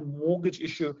subprime mortgage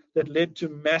issue that led to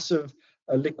massive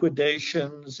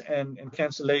liquidations and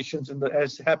cancellations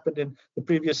as happened in the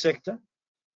previous sector.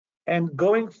 And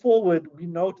going forward, we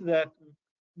note that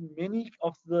many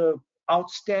of the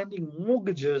outstanding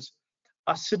mortgages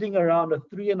are sitting around a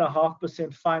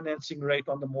 3.5% financing rate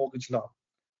on the mortgage loan.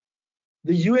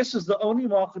 The US is the only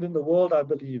market in the world, I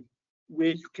believe,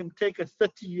 where you can take a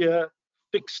 30-year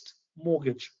fixed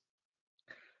mortgage.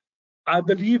 I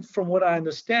believe, from what I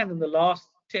understand, in the last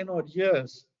 10 odd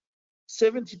years,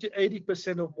 70 to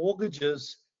 80% of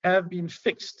mortgages have been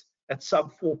fixed at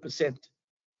sub 4%.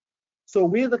 So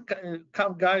where the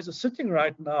guys are sitting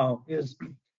right now is,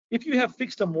 if you have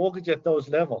fixed a mortgage at those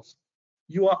levels,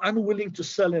 you are unwilling to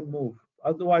sell and move.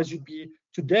 Otherwise, you'd be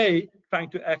today trying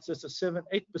to access a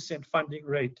 7-8% funding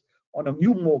rate on a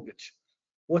new mortgage.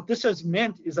 What this has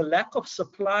meant is a lack of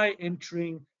supply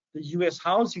entering the US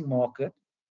housing market,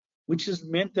 which has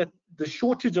meant that the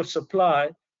shortage of supply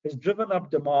has driven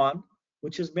up demand,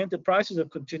 which has meant that prices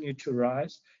have continued to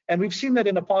rise. And we've seen that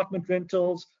in apartment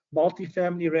rentals,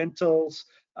 multifamily rentals,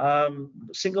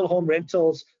 single home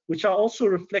rentals, which are also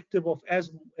reflective of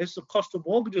as the cost of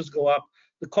mortgages go up,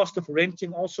 the cost of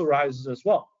renting also rises as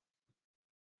well.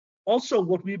 Also,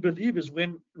 what we believe is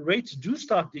when rates do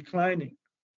start declining,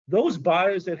 those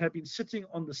buyers that have been sitting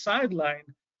on the sideline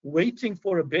waiting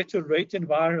for a better rate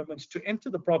environment to enter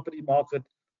the property market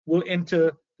will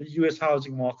enter the US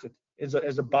housing market as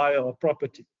a buyer of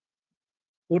property.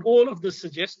 What all of this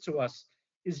suggests to us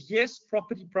is, yes,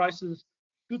 property prices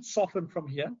should soften from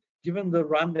here, given the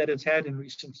run that it's had in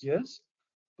recent years,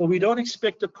 but we don't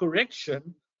expect a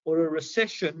correction or a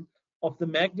recession of the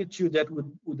magnitude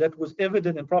that was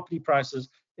evident in property prices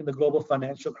in the global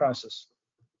financial crisis.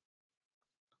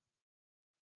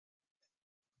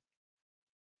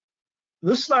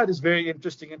 This slide is very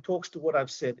interesting and talks to what I've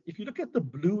said. If you look at the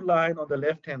blue line on the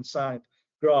left-hand side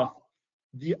graph,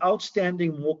 the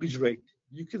outstanding mortgage rate,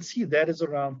 you can see that is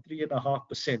around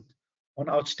 3.5% on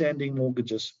outstanding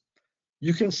mortgages.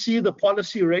 You can see the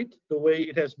policy rate, the way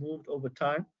it has moved over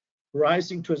time,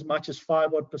 rising to as much as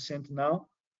 5% now.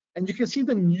 And you can see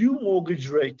the new mortgage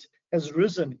rate has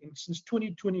risen since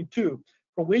 2022,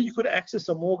 from where you could access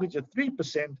a mortgage at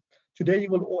 3%, today you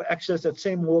will access that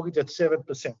same mortgage at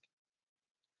 7%.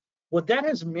 What that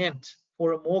has meant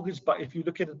for a mortgage, if you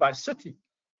look at it by city,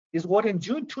 is what in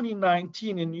June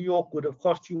 2019 in New York would have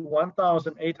cost you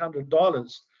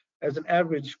 $1,800 as an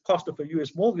average cost of a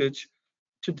US mortgage,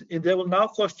 they will now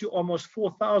cost you almost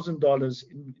 $4,000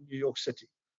 in New York City.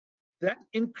 That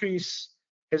increase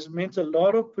has meant a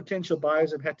lot of potential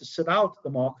buyers have had to sit out the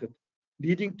market,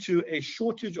 leading to a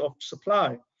shortage of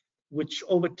supply, which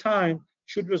over time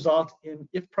should result in,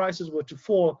 if prices were to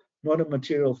fall, not a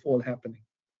material fall happening.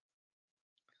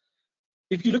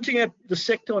 If you're looking at the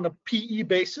sector on a PE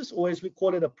basis, or as we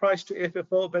call it, a price to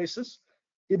FFO basis,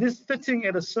 it is sitting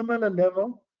at a similar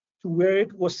level to where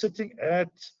it was sitting at,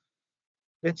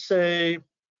 let's say,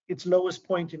 its lowest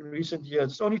point in recent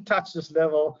years. It's only touched this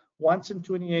level once in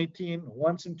 2018,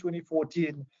 once in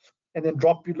 2014, and then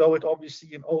dropped below it,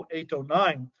 obviously, in 08,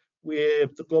 09, where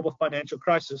the global financial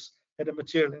crisis had a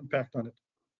material impact on it.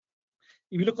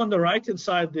 If you look on the right-hand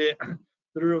side there,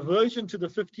 the reversion to the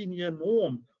 15-year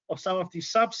norm of some of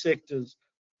these subsectors,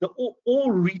 the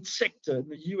all REIT sector in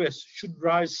the US should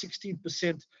rise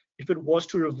 16% if it was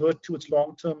to revert to its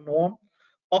long-term norm.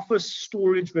 Office,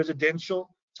 storage,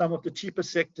 residential, some of the cheaper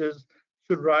sectors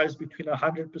should rise between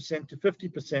 100% to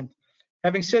 50%.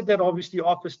 Having said that, obviously,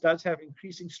 office does have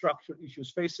increasing structural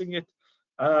issues facing it.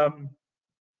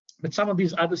 But some of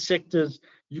these other sectors,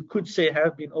 you could say,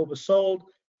 have been oversold.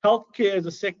 Healthcare as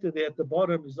a sector there at the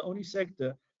bottom is the only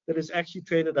sector that is actually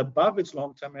traded above its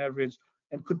long-term average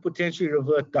and could potentially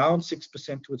revert down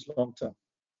 6% to its long-term.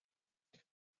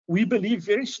 We believe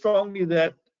very strongly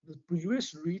that the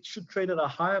US REIT should trade at a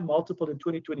higher multiple in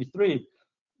 2023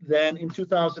 than in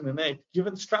 2008,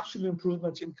 given structural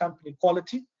improvements in company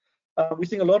quality. We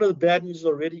think a lot of the bad news is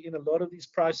already in a lot of these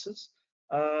prices.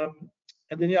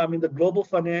 And then, yeah, I mean, the global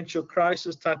financial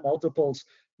crisis type multiples,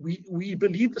 we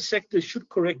believe the sector should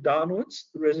correct downwards,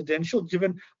 the residential,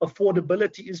 given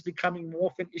affordability is becoming more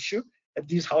of an issue at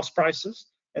these house prices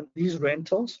and these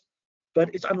rentals, but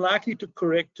it's unlikely to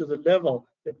correct to the level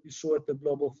that we saw at the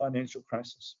global financial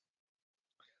crisis.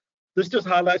 This just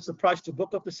highlights the price to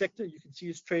book of the sector. You can see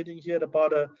it's trading here at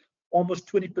about a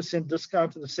almost 20%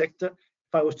 discount to the sector.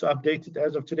 If I was to update it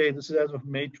as of today, this is as of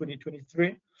May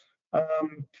 2023.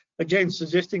 Again,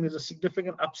 suggesting there's a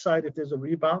significant upside if there's a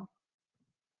rebound.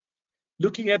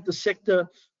 Looking at the sector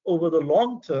over the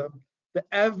long term, the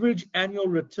average annual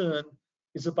return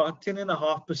is about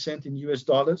 10.5% in US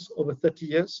dollars over 30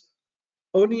 years.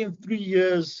 Only in 3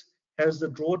 years has the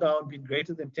drawdown been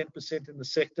greater than 10% in the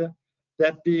sector,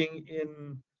 that being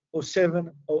in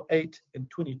 07, 08, and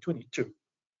 2022.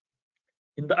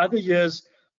 In the other years,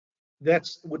 that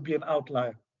would be an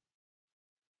outlier.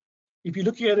 If you're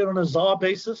looking at it on a ZAR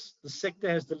basis, the sector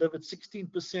has delivered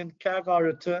 16% CAGR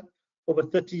return over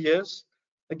 30 years.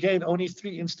 Again, only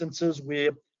 3 instances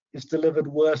where it's delivered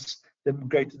worse than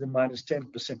greater than minus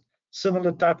 10%.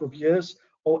 Similar type of years,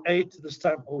 08, this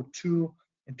time 02,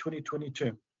 and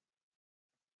 2022.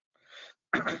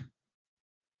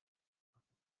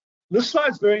 This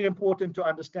slide is very important to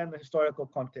understand the historical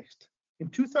context. In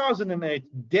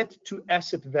 2008, debt to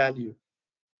asset value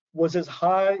was as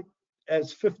high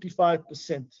as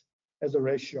 55% as a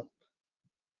ratio.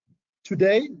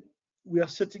 Today, we are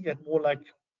sitting at more like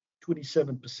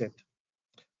 27%. The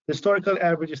historical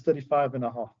average is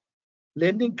 35.5%.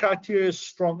 Lending criteria is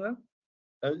stricter.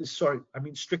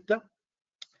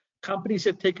 Companies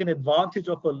have taken advantage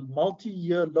of a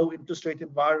multi-year low interest rate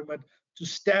environment to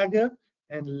stagger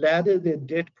and ladder their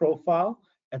debt profile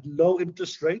at low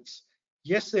interest rates.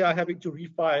 Yes, they are having to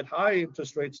refi at high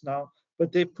interest rates now,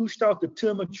 but they pushed out the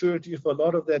term maturity for a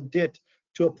lot of that debt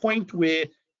to a point where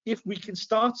if we can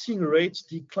start seeing rates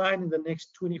decline in the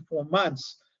next 24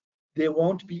 months, there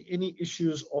won't be any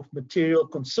issues of material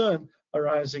concern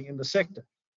arising in the sector.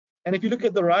 And if you look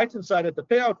at the right-hand side at the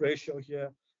payout ratio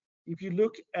here, if you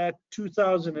look at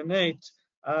 2008,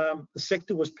 the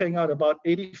sector was paying out about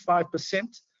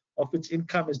 85% of its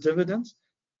income as dividends.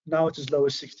 Now it's as low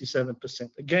as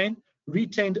 67%. Again,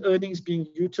 retained earnings being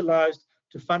utilized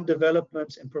to fund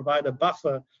developments and provide a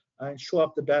buffer and shore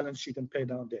up the balance sheet and pay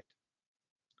down debt.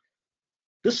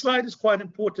 This slide is quite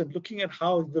important, looking at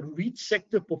how the REIT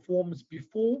sector performs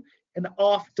before and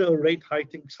after a rate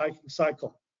hiking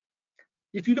cycle.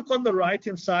 If you look on the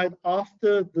right-hand side,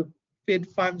 after the Fed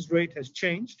funds rate has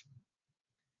changed,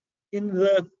 in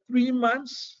the 3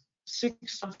 months,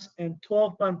 6 months, and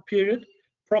 12-month period,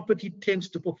 property tends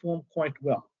to perform quite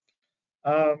well.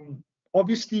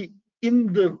 Obviously,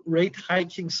 in the rate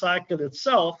hiking cycle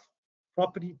itself,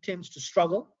 property tends to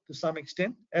struggle to some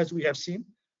extent, as we have seen.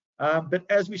 But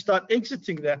as we start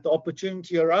exiting that, the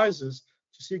opportunity arises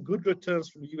to see good returns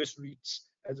from US REITs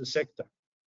as a sector.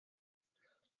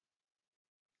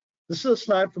 This is a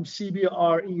slide from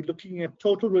CBRE looking at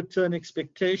total return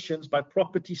expectations by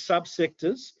property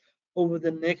subsectors over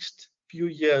the next few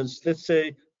years, let's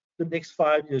say the next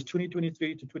 5 years,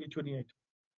 2023 to 2028.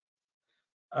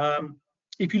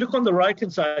 If you look on the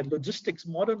right-hand side, logistics,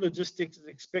 modern logistics is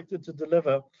expected to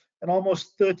deliver an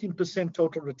almost 13%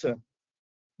 total return.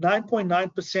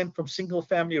 9.9% from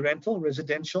single-family rental,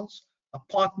 residentials,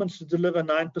 apartments to deliver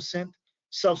 9%,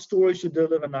 self-storage to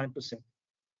deliver 9%.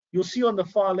 You'll see on the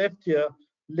far left here,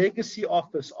 legacy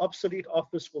office, obsolete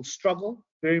office will struggle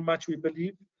very much, we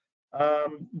believe.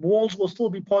 Malls will still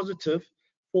be positive,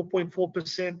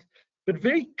 4.4%, but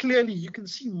very clearly you can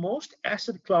see most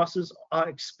asset classes are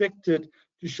expected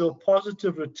to show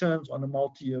positive returns on a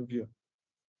multi-year view.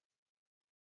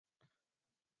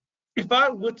 If I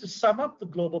were to sum up the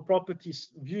global properties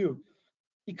view,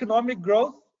 economic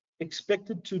growth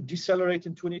expected to decelerate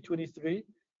in 2023,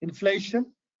 inflation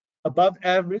above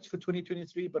average for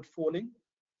 2023 but falling,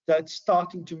 that's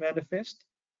starting to manifest.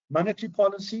 Monetary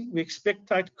policy, we expect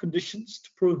tight conditions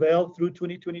to prevail through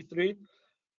 2023.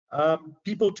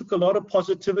 People took a lot of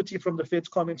positivity from the Fed's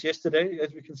comments yesterday,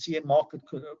 as we can see in market,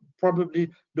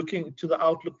 probably looking to the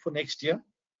outlook for next year.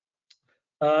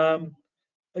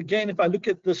 Again, if I look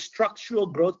at the structural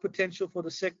growth potential for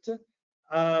the sector,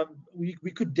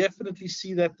 we could definitely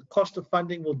see that the cost of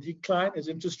funding will decline as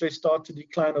interest rates start to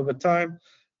decline over time.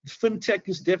 Fintech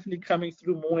is definitely coming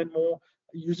through more and more,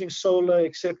 using solar,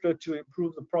 etc., to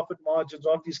improve the profit margins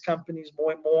of these companies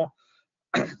more and more.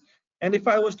 And if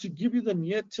I was to give you the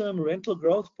near-term rental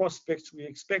growth prospects we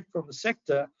expect from the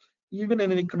sector, even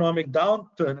in an economic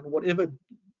downturn and whatever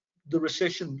the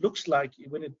recession looks like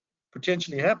when it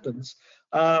potentially happens,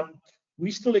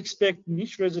 we still expect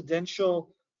niche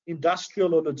residential,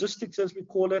 industrial or logistics, as we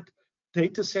call it,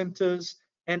 data centers,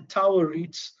 and tower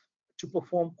REITs to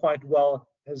perform quite well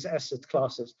as asset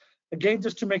classes. Again,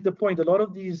 just to make the point, a lot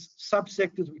of these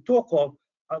subsectors we talk of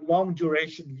are long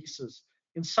duration leases,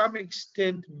 in some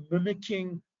extent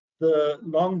mimicking the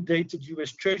long dated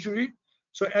US Treasury.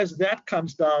 So as that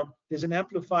comes down, there's an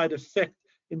amplified effect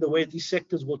in the way these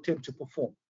sectors will tend to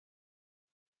perform.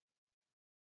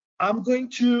 I'm going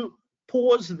to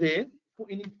pause there for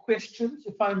any questions,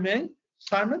 if I may.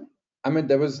 Simon? Ahmed,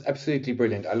 that was absolutely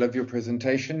brilliant. I love your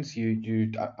presentations.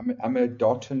 I'm a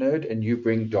data nerd, and you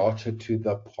bring data to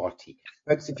the party.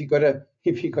 Folks, if you've got a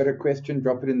If you got a question,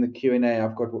 drop it in the Q&A.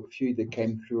 I've got a few that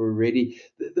came through already.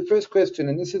 The first question,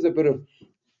 and this is a bit of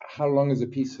how long is a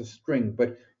piece of string,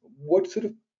 but what sort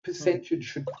of percentage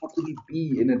should property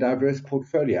be in a diverse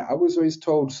portfolio? I was always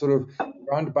told sort of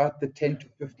around about the 10 to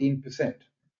 15%.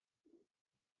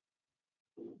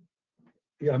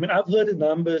 Yeah, I mean, I've heard the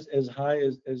numbers as high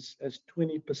as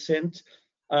 20%.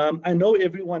 I know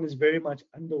everyone is very much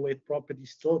underweight property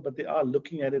still, but they are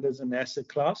looking at it as an asset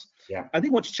class. Yeah. I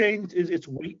think what's changed is its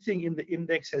weighting in the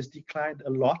index has declined a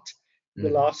lot in the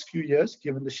last few years,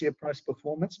 given the share price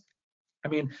performance. I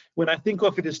mean, when I think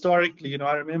of it historically,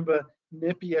 I remember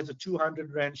NEPI as a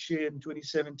 200 Rand share in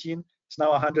 2017. It's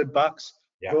now $100.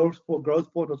 Yeah.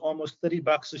 Growthport was almost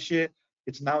 $30 a share.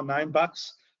 It's now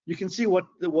 $9. You can see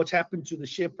what's happened to the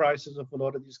share prices of a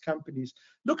lot of these companies.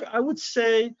 Look, I would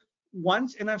say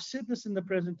once, and I've said this in the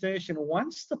presentation,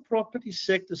 once the property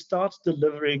sector starts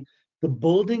delivering the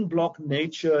building block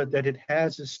nature that it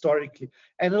has historically,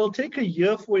 and it'll take a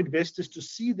year for investors to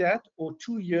see that, or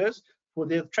 2 years for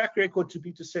their track record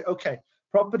to say, okay,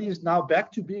 property is now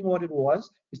back to being what it was.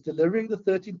 It's delivering the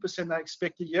 13% I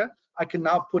expect a year. I can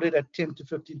now put it at 10 to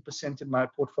 15% in my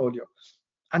portfolio.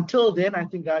 Until then, I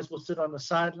think guys will sit on the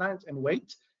sidelines and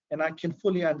wait, and I can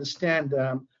fully understand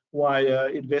why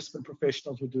investment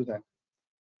professionals would do that.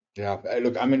 Yeah,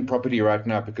 look, I'm in property right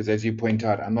now because, as you point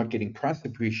out, I'm not getting price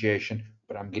appreciation,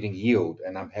 but I'm getting yield,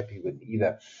 and I'm happy with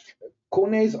either.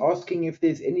 Cornet's asking if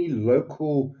there's any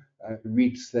local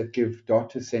REITs that give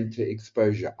data center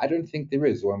exposure. I don't think there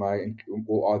is, or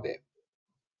are there?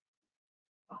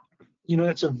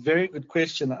 That's a very good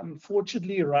question.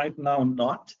 Unfortunately, right now,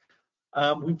 not.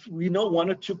 We know 1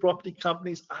 or 2 property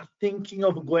companies are thinking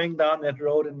of going down that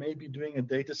road and maybe doing a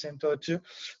data center or 2.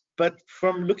 But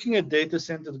from looking at data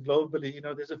centers globally,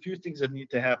 there's a few things that need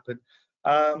to happen.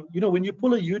 When you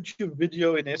pull a YouTube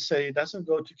video in SA, it doesn't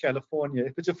go to California.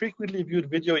 If it's a frequently viewed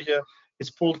video here, it's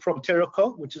pulled from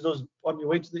Terraco, which is those on your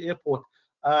way to the airport.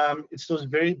 It's those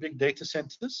very big data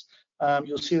centers.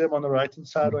 You'll see them on the right-hand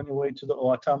side on your way to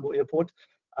the Tambo airport.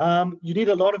 You need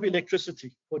a lot of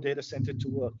electricity for data center to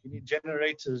work. You need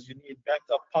generators, you need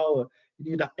backup power,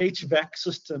 you need HVAC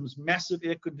systems, massive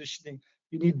air conditioning,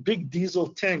 you need big diesel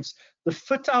tanks. The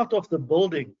fit out of the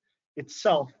building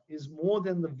itself is more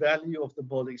than the value of the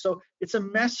building. So it's a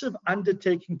massive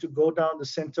undertaking to go down the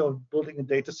center of building a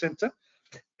data center.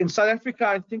 In South Africa,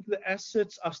 I think the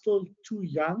assets are still too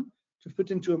young to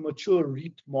fit into a mature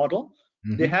REIT model.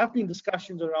 There have been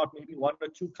discussions around maybe 1 or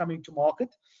 2 coming to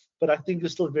market, but I think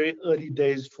it's still very early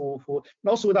days and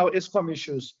also with our Eskom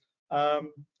issues, I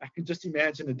can just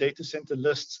imagine a data center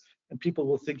lists and people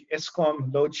will think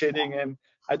Eskom, load shedding, and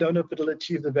I don't know if it'll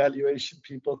achieve the valuation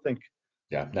people think.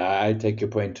 Yeah, no, I take your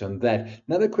point on that.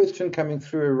 Another question coming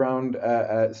through around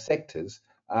sectors.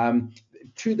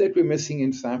 2 that we're missing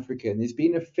in South Africa, and there's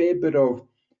been a fair bit of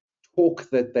talk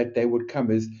that they would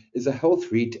come is a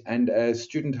health REIT and a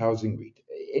student housing REIT.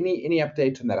 Any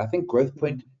update on that? I think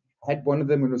Growthpoint had one of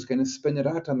them and was going to spin it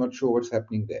out. I'm not sure what's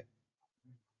happening there.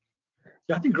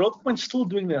 Yeah, I think Growthpoint's still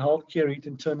doing the healthcare REIT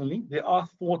internally. There are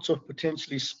thoughts of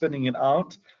potentially spinning it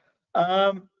out.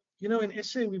 In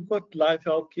SA, we've got Life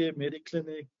Healthcare,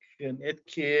 Mediclinic, and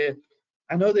Edcare.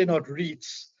 I know they're not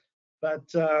REITs, but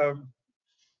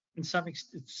in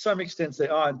some extent they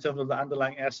are in terms of the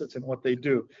underlying assets and what they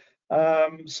do.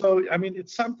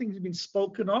 It's something that's been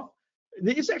spoken of.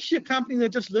 There is actually a company that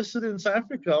just listed in South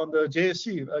Africa on the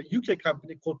JSE, a UK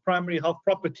company called Primary Health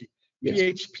Property, yes.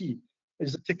 PHP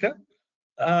is the ticker.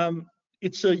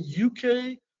 It's a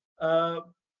UK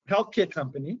healthcare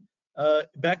company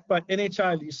backed by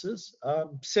NHI leases,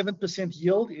 7%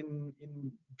 yield in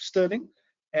sterling,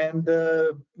 and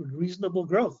reasonable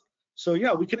growth. So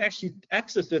yeah, we can actually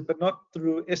access it, but not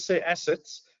through SA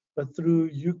assets, but through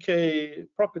UK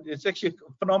property. It's actually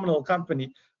a phenomenal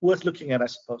company, worth looking at, I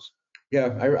suppose.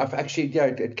 Yeah, I've actually,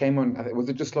 it came on, was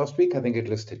it just last week? I think it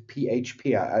listed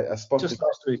PHP. I spotted just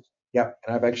last week. Yeah,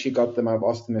 and I've actually got them. I've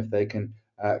asked them if they can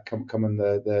come on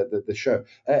the show.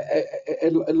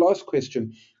 A last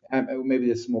question, maybe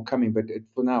there's more coming, but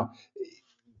for now,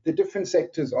 the different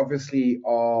sectors obviously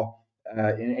are,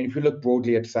 and if you look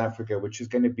broadly at South Africa, which is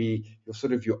going to be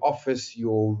your office,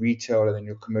 your retail, and then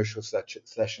your commercial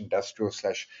slash industrial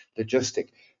slash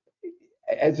logistic.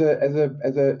 As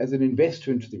an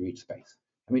investor into the REIT space,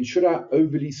 I mean, should I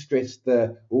overly stress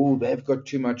they've got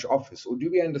too much office? Or do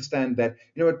we understand that,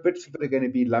 bits of it are going to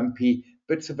be lumpy,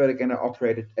 bits of it are going to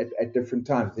operate at different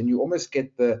times, and you almost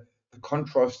get the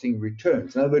contrasting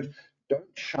returns? In other words, don't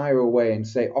shy away and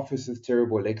say office is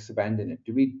terrible, let's abandon it.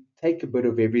 Do we take a bit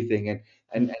of everything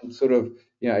and sort of,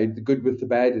 the good with the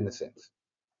bad in a sense?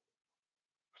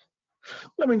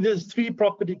 I mean, there's 3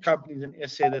 property companies in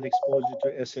SA that expose you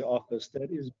to SA office.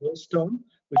 That is Millstone,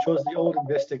 which was the old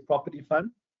Investec Property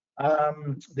Fund.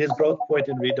 There's Growth Point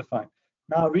and Redefine.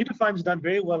 Now, Redefine's done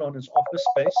very well on its office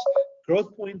space.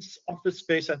 Growth Point's office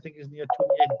space, I think, is near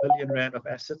 28 billion rand of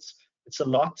assets. It's a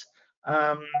lot.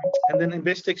 And then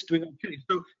Investec's doing okay.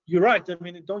 So you're right. I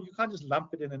mean, you can't just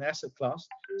lump it in an asset class.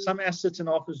 Some assets in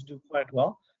office do quite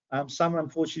well. Some,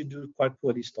 unfortunately, do quite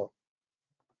poorly still.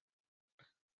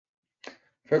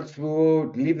 Folks, we'll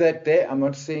leave that there. I'm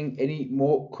not seeing any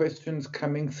more questions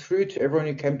coming through. To everyone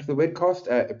who came to the webcast,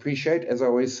 appreciate, as I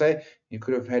always say, you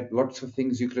could have had lots of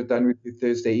things you could have done with your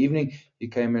Thursday evening. You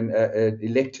came and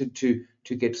elected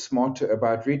to get smarter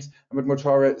about REITs. Ahmed,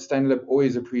 Motara, STANLIB,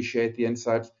 always appreciate the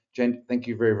insights. Jen, thank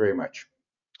you very, very much.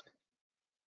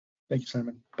 Thank you,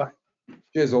 Simon. Bye.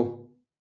 Cheers all.